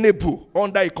not tenable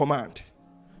under a command?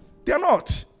 They are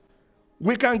not.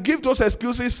 We can give those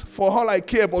excuses for all I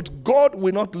care, but God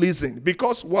will not listen.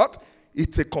 Because what?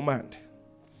 It's a command.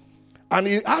 And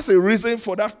he has a reason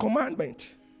for that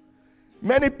commandment.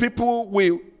 Many people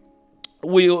will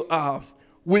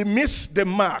miss the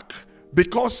mark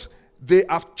because they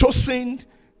have chosen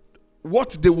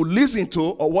what they will listen to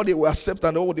or what they will accept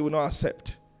and what they will not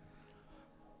accept.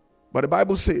 But the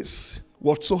Bible says,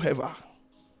 whatsoever.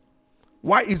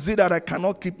 Why is it that I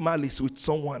cannot keep malice with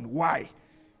someone? Why?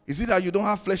 Is it that you don't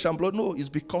have flesh and blood? No, it's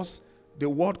because the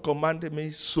word commanded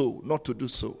me so, not to do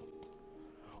so.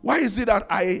 Why is it that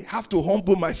I have to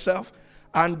humble myself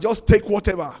and just take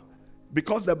whatever?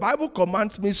 Because the Bible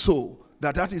commands me so,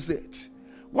 that is it.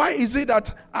 Why is it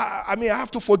that I have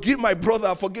to forgive my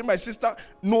brother, forgive my sister,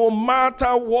 no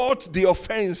matter what the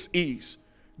offense is?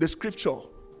 The scripture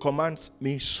commands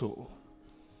me so.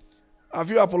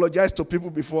 Have you apologized to people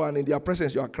before and in their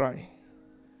presence you are crying?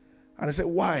 And I say,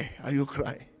 why are you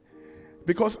crying?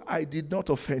 Because I did not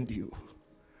offend you.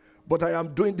 But I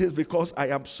am doing this because I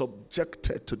am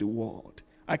subjected to the word.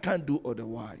 I can't do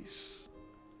otherwise.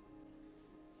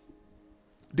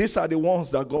 These are the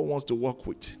ones that God wants to work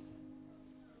with.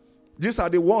 These are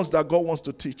the ones that God wants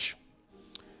to teach.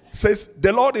 It says,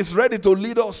 the Lord is ready to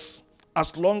lead us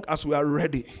as long as we are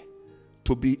ready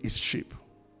to be his sheep.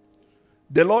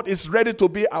 The Lord is ready to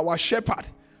be our shepherd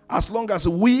as long as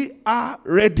we are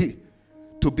ready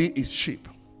to be his sheep.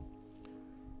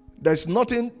 There's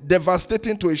nothing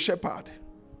devastating to a shepherd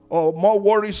or more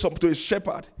worrisome to a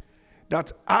shepherd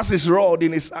that has his rod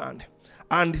in his hand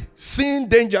and seeing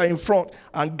danger in front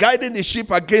and guiding the sheep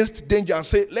against danger and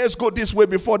say, let's go this way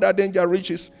before that danger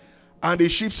reaches. And the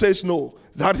sheep says, no,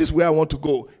 that is where I want to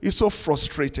go. It's so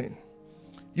frustrating.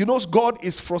 You know, God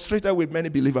is frustrated with many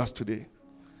believers today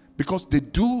because they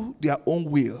do their own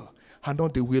will and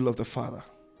not the will of the Father.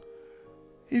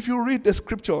 If you read the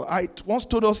scripture, I once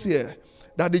told us here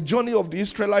that the journey of the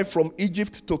Israelites from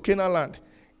Egypt to Canaan land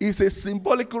is a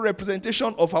symbolical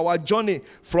representation of our journey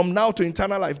from now to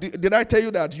eternal life. Did I tell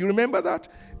you that? You remember that?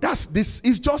 That's this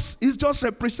is just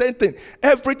representing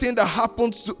everything that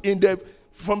happens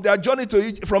from their journey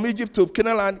from Egypt to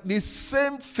Canaan land. The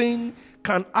same thing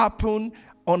can happen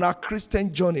on our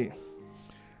Christian journey.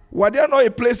 Were there not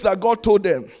a place that God told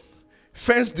them,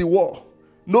 fence the wall,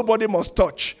 nobody must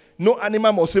touch, no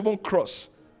animal must even cross?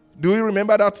 Do you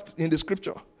remember that in the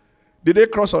scripture? Did they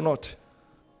cross or not?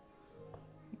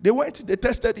 They went, they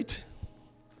tested it.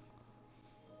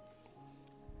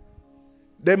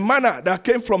 The manna that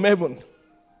came from heaven,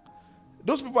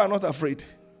 those people are not afraid.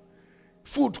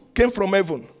 Food came from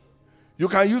heaven. You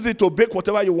can use it to bake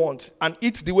whatever you want and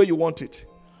eat the way you want it.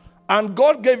 And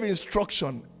God gave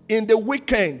instruction, in the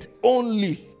weekend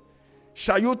only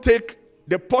shall you take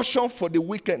the portion for the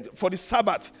weekend, for the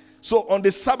Sabbath. So on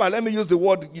the Sabbath, let me use the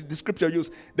word the scripture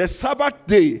used. The Sabbath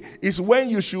day is when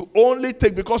you should only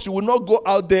take, because you will not go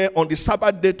out there on the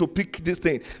Sabbath day to pick this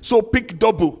thing. So pick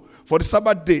double for the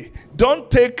Sabbath day.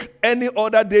 Don't take any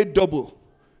other day double.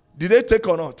 Did they take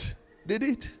or not? They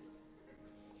did.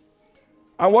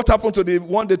 And what happened to the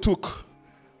one they took?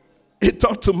 It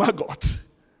turned to maggot.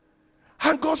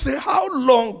 And God said, how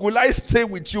long will I stay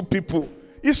with you people?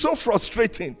 It's so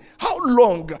frustrating. How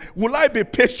long will I be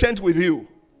patient with you?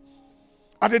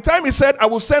 At the time he said, I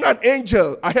will send an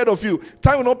angel ahead of you.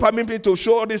 Time will not permit me to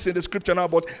show all this in the scripture now,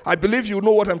 but I believe you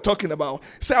know what I'm talking about.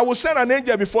 He said, I will send an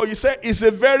angel before you. Say, it's a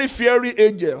very fiery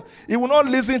angel. He will not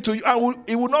listen to you, and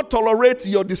he will not tolerate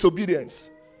your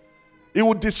disobedience. He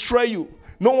will destroy you.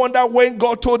 No wonder when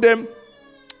God told them,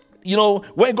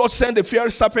 when God sent the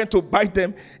fiery serpent to bite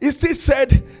them, he still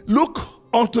said, look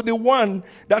unto the one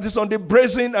that is on the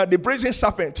brazen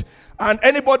serpent, and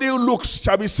anybody who looks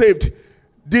shall be saved.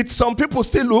 Did some people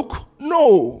still look?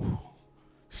 No.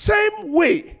 Same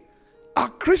way are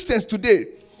Christians today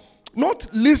not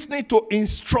listening to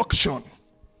instruction.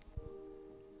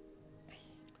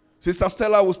 Sister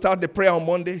Stella will start the prayer on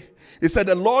Monday. He said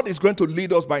the Lord is going to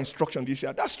lead us by instruction this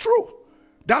year. That's true.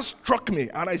 That struck me.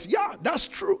 And I said, yeah, that's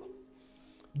true.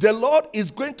 The Lord is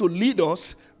going to lead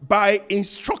us by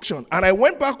instruction. And I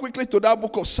went back quickly to that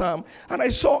book of Psalm and I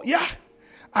saw,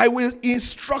 I will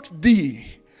instruct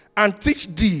thee and teach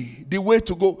thee the way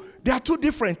to go. There are two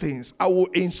different things. I will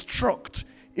instruct.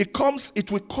 It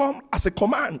will come as a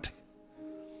command.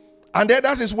 And then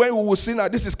that is when we will see now,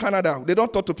 this is Canada. They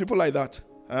don't talk to people like that.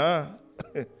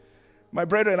 My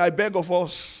brethren, I beg of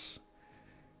us,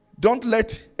 don't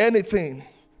let anything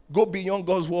go beyond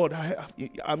God's word.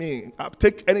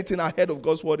 Take anything ahead of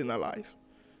God's word in our life.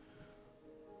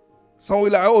 Some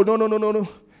will like, oh, no.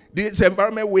 This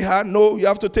environment we have, no, you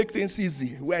have to take things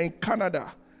easy. We are in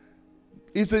Canada.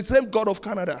 It's the same God of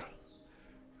Canada.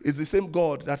 It's the same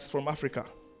God that's from Africa.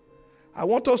 I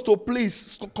want us to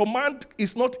please, command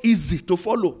is not easy to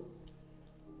follow.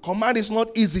 Command is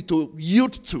not easy to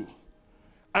yield to.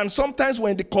 And sometimes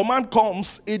when the command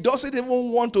comes, it doesn't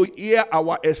even want to hear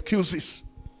our excuses.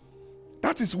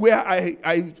 That is where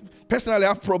I personally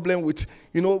have problem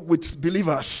with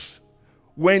believers.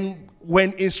 When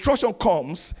instruction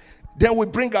comes, then we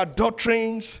bring our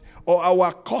doctrines or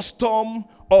our custom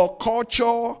or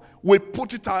culture, we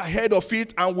put it ahead of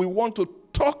it, and we want to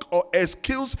talk or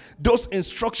excuse those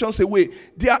instructions away.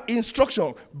 Their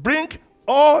instruction, bring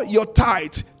all your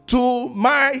tithe to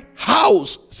my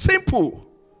house. Simple.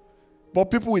 But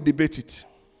people will debate it.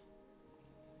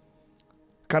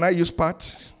 Can I use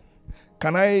part?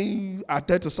 Can I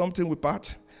attend to something with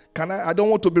part? I don't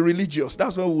want to be religious.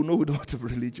 That's when we know we don't want to be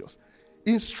religious.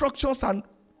 Instructions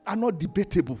are not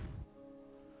debatable.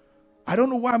 I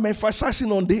don't know why I'm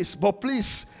emphasizing on this, but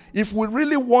please, if we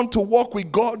really want to walk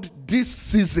with God this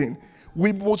season,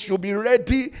 we should be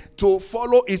ready to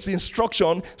follow his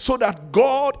instruction so that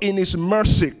God in his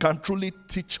mercy can truly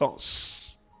teach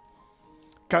us.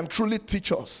 Can truly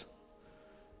teach us.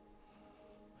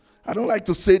 I don't like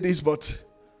to say this, but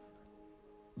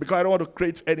because I don't want to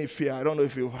create any fear. I don't know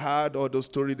if you've heard all those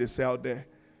stories they say out there.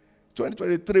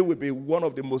 2023 will be one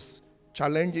of the most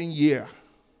challenging years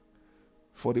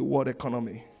for the world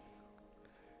economy.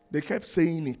 They kept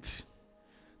saying it.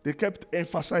 They kept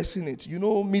emphasizing it.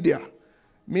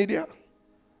 Media.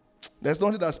 There's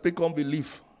nothing that speaks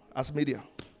unbelief as media.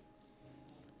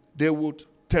 They would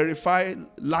terrify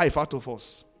life out of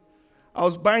us. I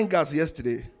was buying gas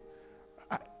yesterday.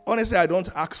 Honestly, I don't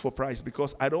ask for price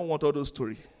because I don't want all those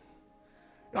stories.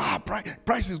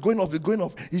 Price is going up. It's going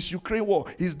up. It's Ukraine war.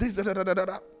 It's this.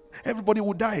 Everybody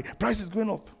will die. Price is going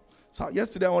up. So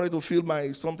yesterday I wanted to fill my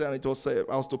something, and it was I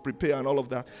was to prepare and all of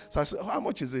that. So I said, how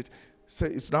much is it? Say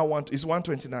it's now it's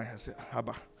 129. I said,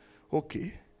 Haba.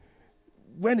 Okay.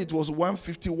 When it was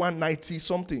 150, 190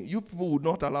 something, you people would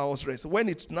not allow us rest. When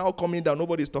it's now coming down,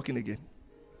 nobody's talking again.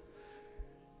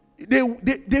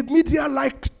 The media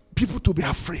like people to be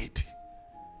afraid.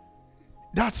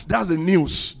 That's the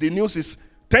news. The news is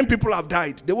 10 people have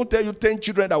died. They won't tell you 10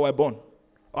 children that were born.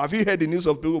 Or have you heard the news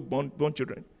of people born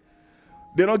children?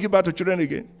 They don't give birth to children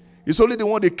again. It's only the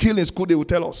one they kill in school they will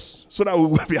tell us, so that we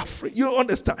will be afraid. You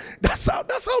understand? That's how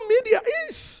media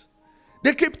is.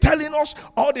 They keep telling us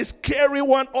all this scary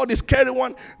one.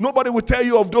 Nobody will tell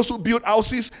you of those who build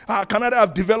houses. Canada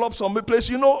have developed some place.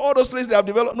 You know, all those places they have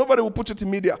developed, nobody will put it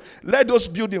in media. Let those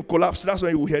buildings collapse. That's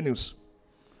when you will hear news.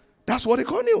 That's what they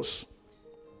call news.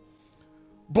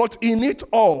 But in it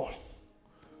all,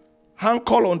 hand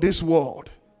call on this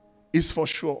world is for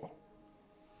sure.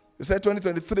 He said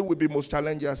 2023 will be most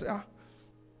challenging. I said,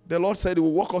 the Lord said he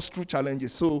will walk us through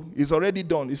challenges. So it's already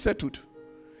done. It's settled.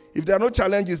 If there are no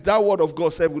challenges, that word of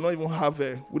God said will not even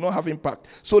have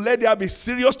impact. So let there be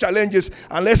serious challenges,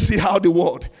 and let's see how the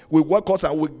word will work us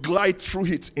and will glide through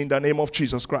it in the name of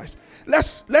Jesus Christ.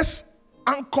 Let's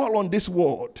anchor on this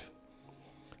word.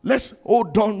 Let's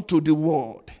hold on to the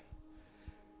word.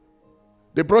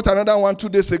 They brought another one 2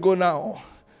 days ago now.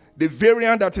 The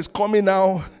variant that is coming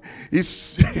now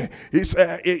is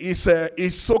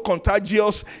so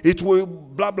contagious. It will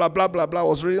blah, blah, blah, blah, blah. I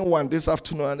was reading one this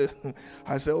afternoon, and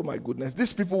I said, oh my goodness,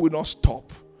 these people will not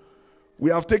stop. We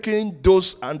have taken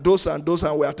dose, and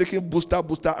we are taking booster,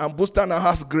 and booster now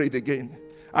has grade again.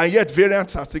 And yet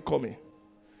variants are still coming.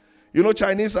 You know,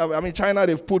 China,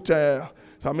 they've put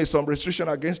some restriction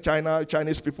against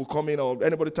Chinese people coming, or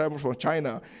anybody traveling from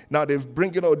China. Now they are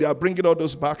bringing all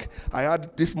those back. I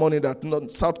heard this morning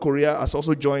that South Korea has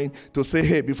also joined to say,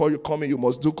 hey, before you come in, you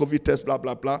must do COVID test, blah,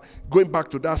 blah, blah. Going back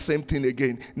to that same thing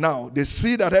again. Now, they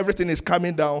see that everything is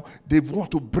coming down. They want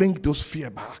to bring those fear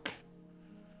back.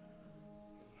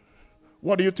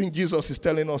 What do you think Jesus is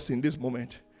telling us in this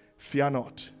moment? Fear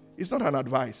not. It's not an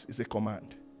advice, it's a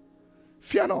command.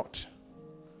 Fear not.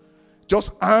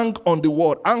 Just hang on the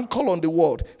word. Anchor on the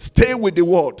word. Stay with the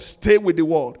word. Stay with the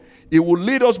word. It will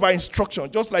lead us by instruction.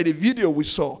 Just like the video we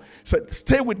saw. Said,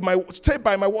 stay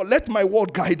by my word. Let my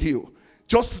word guide you.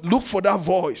 Just look for that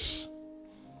voice.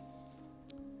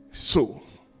 So,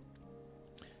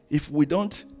 if we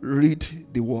don't read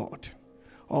the word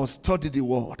or study the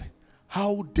word,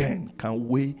 how then can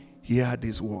we hear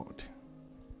this word?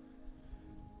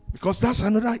 Because that's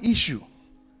another issue.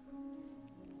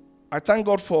 I thank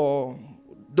God for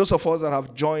those of us that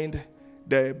have joined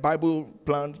the Bible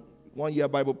Plan, 1 year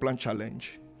Bible Plan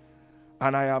Challenge.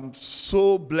 And I am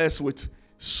so blessed with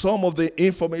some of the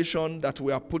information that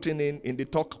we are putting in the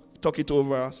talk it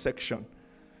over section.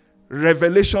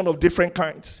 Revelation of different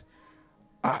kinds.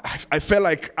 I felt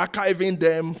like archiving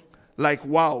them, like,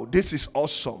 wow, this is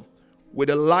awesome. With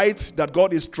the light that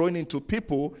God is throwing into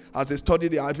people as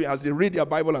they read their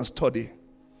Bible and study.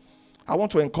 I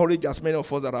want to encourage as many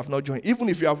of us that have not joined. Even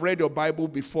if you have read your Bible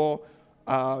before,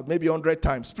 maybe 100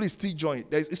 times, please still join.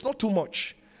 It's not too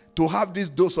much to have this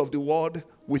dose of the word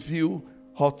with you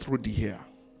all through the year.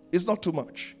 It's not too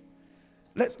much.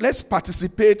 Let's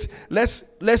participate.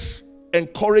 Let's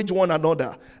encourage one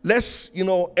another. Let's,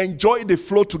 enjoy the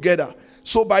flow together.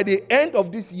 So by the end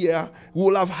of this year, we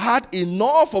will have had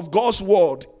enough of God's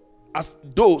word as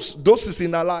doses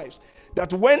in our lives,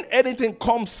 that when anything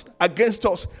comes against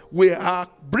us, we are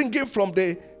bringing from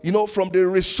the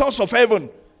resource of heaven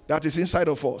that is inside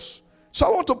of us. So I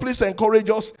want to please encourage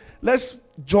us. Let's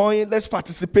join, let's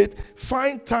participate.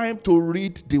 Find time to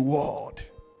read the word.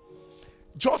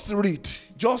 Just read.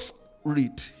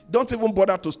 Don't even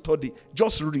bother to study.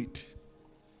 Just read.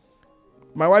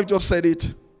 My wife just said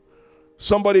it.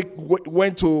 Somebody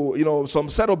went to, some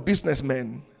set of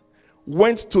businessmen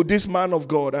went to this man of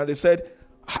God, and they said,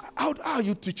 how are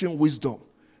you teaching wisdom?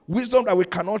 Wisdom that we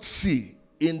cannot see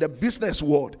in the business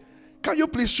world. Can you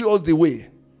please show us the way?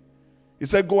 He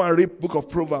said, go and read book of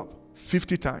Proverbs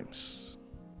 50 times.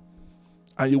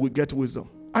 And you will get wisdom.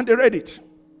 And they read it.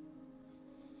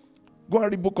 Go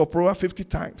and read book of Proverbs 50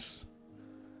 times.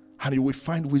 And you will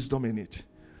find wisdom in it.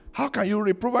 How can you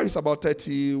read? Proverbs is about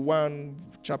 31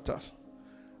 chapters.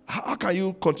 How can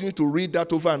you continue to read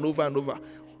that over and over and over?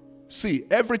 See,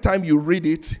 every time you read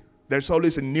it, there's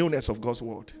always a newness of God's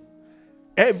word.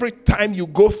 Every time you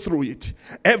go through it,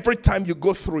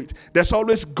 there's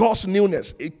always God's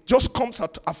newness. It just comes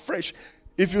out afresh.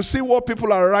 If you see what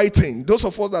people are writing, those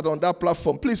of us that are on that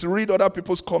platform, please read other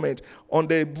people's comments on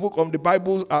the book, on the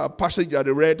Bible passage that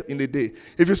they read in the day.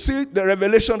 If you see the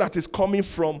revelation that is coming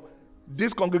from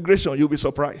this congregation, you'll be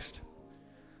surprised.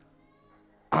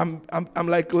 I'm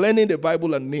like learning the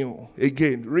Bible anew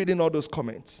again, reading all those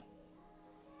comments.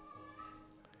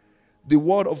 the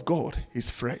word of God is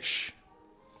fresh.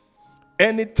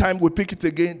 Anytime we pick it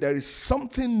again, there is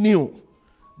something new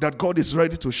that God is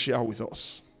ready to share with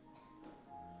us.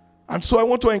 And so I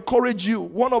want to encourage you,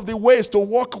 one of the ways to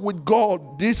walk with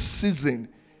God this season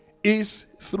is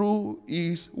through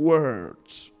his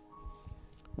words.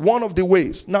 One of the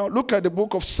ways. Now look at the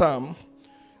book of Psalm.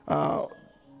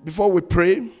 Before we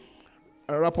pray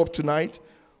and wrap up tonight,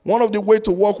 one of the ways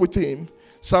to walk with him,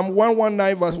 Psalm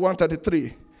 119 verse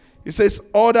 133. It says,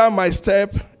 order my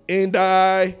step in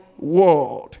thy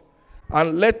word,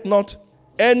 and let not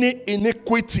any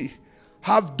iniquity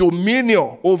have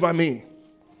dominion over me.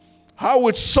 How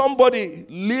would somebody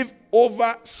live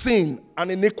over sin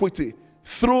and iniquity?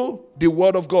 Through the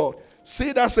word of God.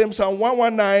 See that same Psalm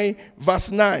 119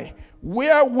 verse 9.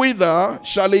 Wherewith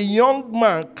shall a young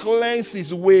man cleanse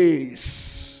his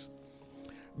ways?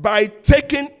 By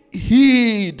taking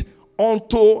heed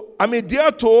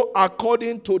thereto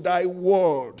according to thy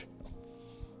word.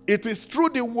 It is through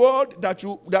the word that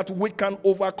we can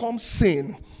overcome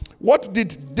sin. What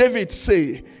did David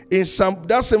say in Psalm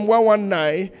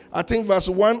 119, I think verse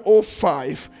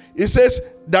 105? It says,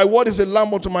 thy word is a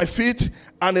lamp unto my feet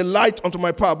and a light unto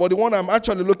my path. But the one I'm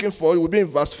actually looking for, it will be in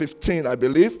verse 15, I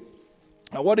believe.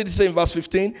 And what did he say in verse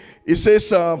 15? It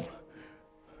says, not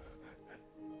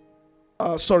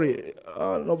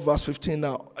verse 15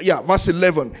 now. Yeah, verse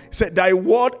 11. It said, thy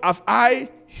word have I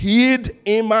hid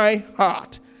in my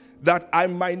heart, that I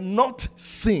might not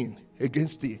sin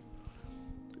against thee.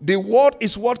 The word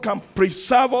is what can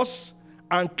preserve us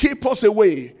and keep us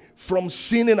away from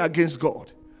sinning against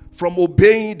God, from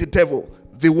obeying the devil,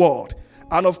 the word.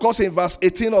 And of course, in verse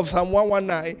 18 of Psalm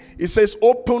 119, it says,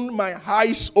 open my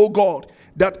eyes, O God,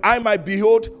 that I might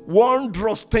behold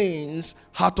wondrous things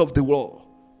out of the world,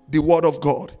 the word of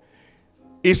God.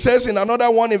 It says in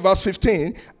another one in verse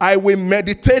 15, I will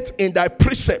meditate in thy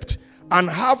precept and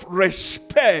have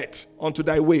respect unto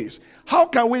thy ways. How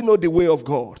can we know the way of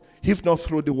God if not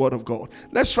through the word of God?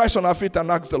 Let's rise on our feet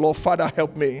and ask the Lord, Father,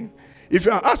 help me. If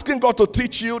you are asking God to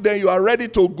teach you, then you are ready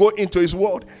to go into his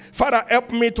word. Father,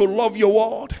 help me to love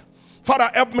your word. Father,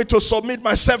 help me to submit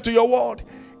myself to your word.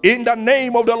 In the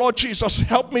name of the Lord Jesus,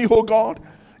 help me, oh God.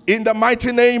 In the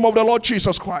mighty name of the Lord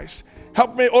Jesus Christ.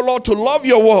 Help me, oh Lord, to love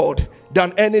your word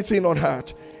than anything on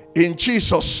earth. In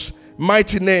Jesus'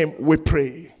 mighty name we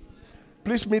pray.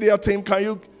 Please, media team, can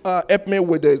you help me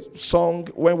with the song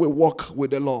When We Walk with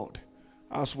the Lord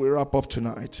as we wrap up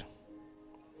tonight?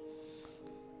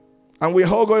 And we're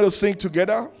all going to sing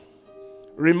together,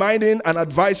 reminding and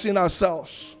advising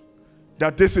ourselves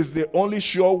that this is the only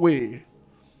sure way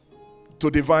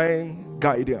to divine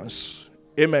guidance.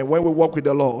 Amen. When we walk with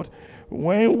the Lord.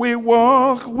 When we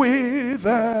walk with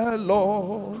the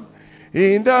Lord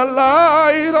in the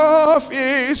light of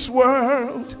his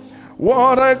word,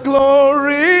 what a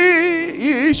glory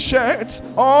he sheds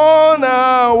on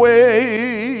our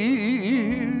way.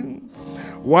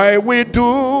 While we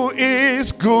do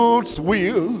his good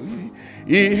will,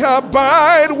 he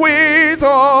abide with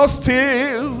us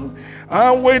still,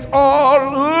 and with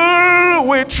all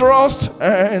we trust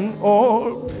and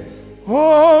all,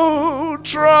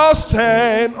 trust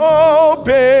and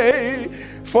obey.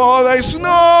 For there's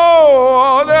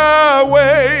no other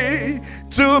way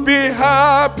to be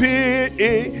happy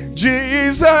in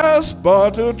Jesus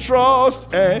but to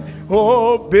trust and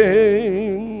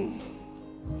obey.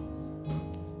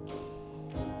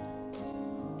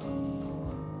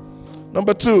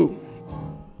 Number 2,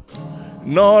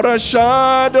 not a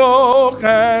shadow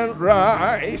can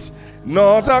rise,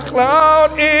 not a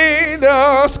cloud in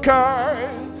the sky,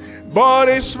 but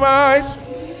it smiles.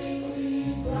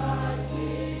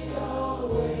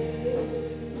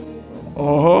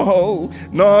 Oh,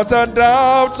 not a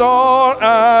doubt or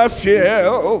a fear,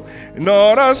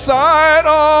 not a sight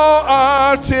or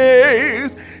a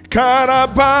taste can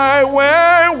abide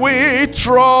when we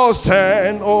trust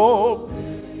and obey.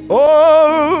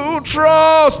 Oh,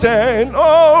 trust and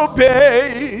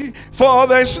obey, for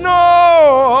there's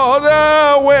no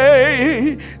other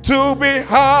way to be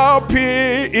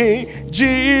happy in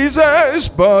Jesus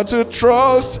but to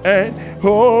trust and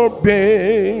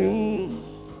obey.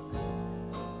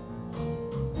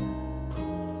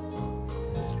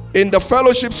 In the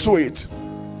fellowship suite,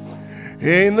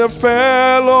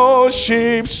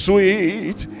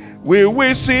 we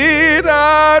will sit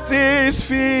at his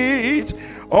feet,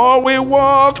 or we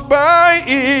walk by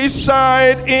his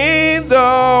side in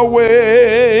the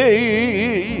way.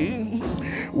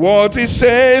 What he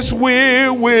says we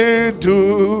will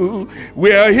do,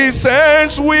 where he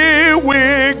sends we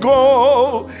will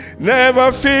go.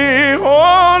 Never fear,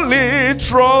 only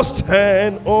trust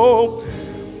and obey.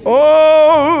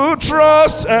 Oh,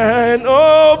 trust and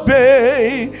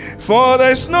obey, for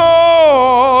there's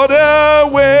no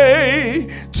other way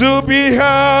to be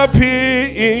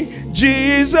happy in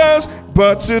Jesus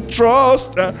but to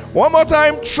trust. One more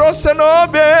time, trust and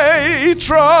obey,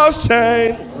 trust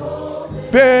and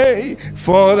obey,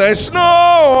 for there's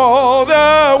no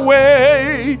other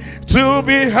way to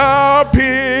be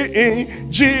happy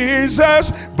in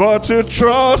Jesus but to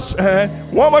trust and,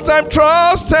 one more time,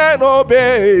 trust and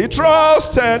obey,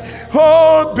 trust and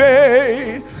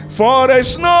obey, for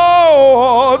there's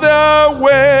no other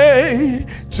way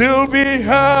to be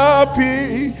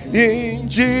happy in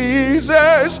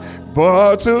Jesus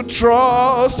but to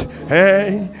trust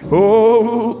and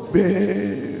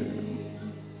obey.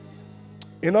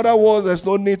 In other words, there's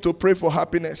no need to pray for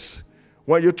happiness.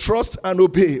 When you trust and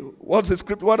obey, what's the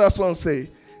script? What does song say?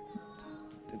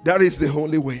 That is the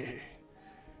only way.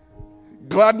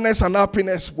 Gladness and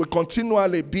happiness will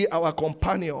continually be our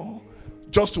companion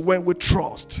just when we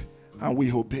trust and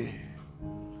we obey.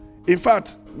 In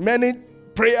fact, many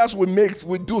prayers we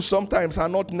do sometimes are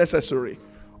not necessary.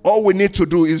 All we need to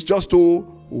do is just to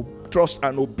trust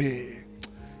and obey.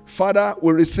 Father,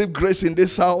 we receive grace in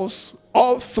this house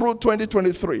all through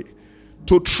 2023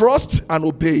 to trust and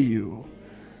obey you,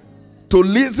 to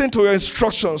listen to your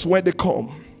instructions when they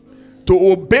come,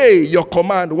 to obey your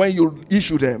command when you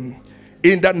issue them.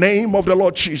 In the name of the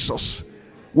Lord Jesus,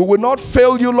 we will not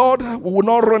fail you, Lord. We will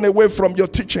not run away from your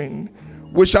teaching.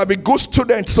 We shall be good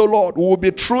students, so Lord, we will be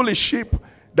truly sheep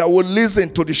that will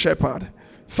listen to the shepherd.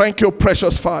 Thank you,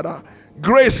 precious Father.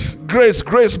 Grace, grace,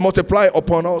 grace multiply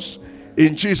upon us.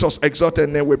 In Jesus' exalted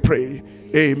name we pray.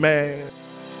 Amen.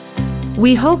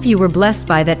 We hope you were blessed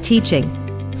by that teaching.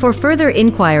 For further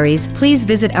inquiries, please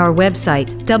visit our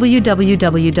website,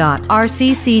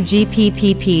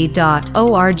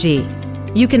 www.rccgppp.org.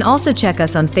 You can also check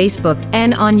us on Facebook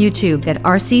and on YouTube at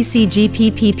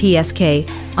RCCGPPPSK,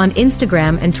 on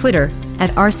Instagram and Twitter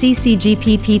at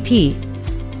RCCGPPP.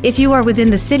 If you are within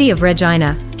the city of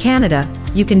Regina, Canada,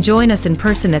 you can join us in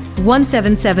person at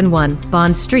 1771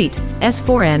 Bond Street,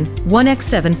 S4N,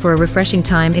 1X7 for a refreshing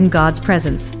time in God's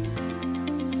presence.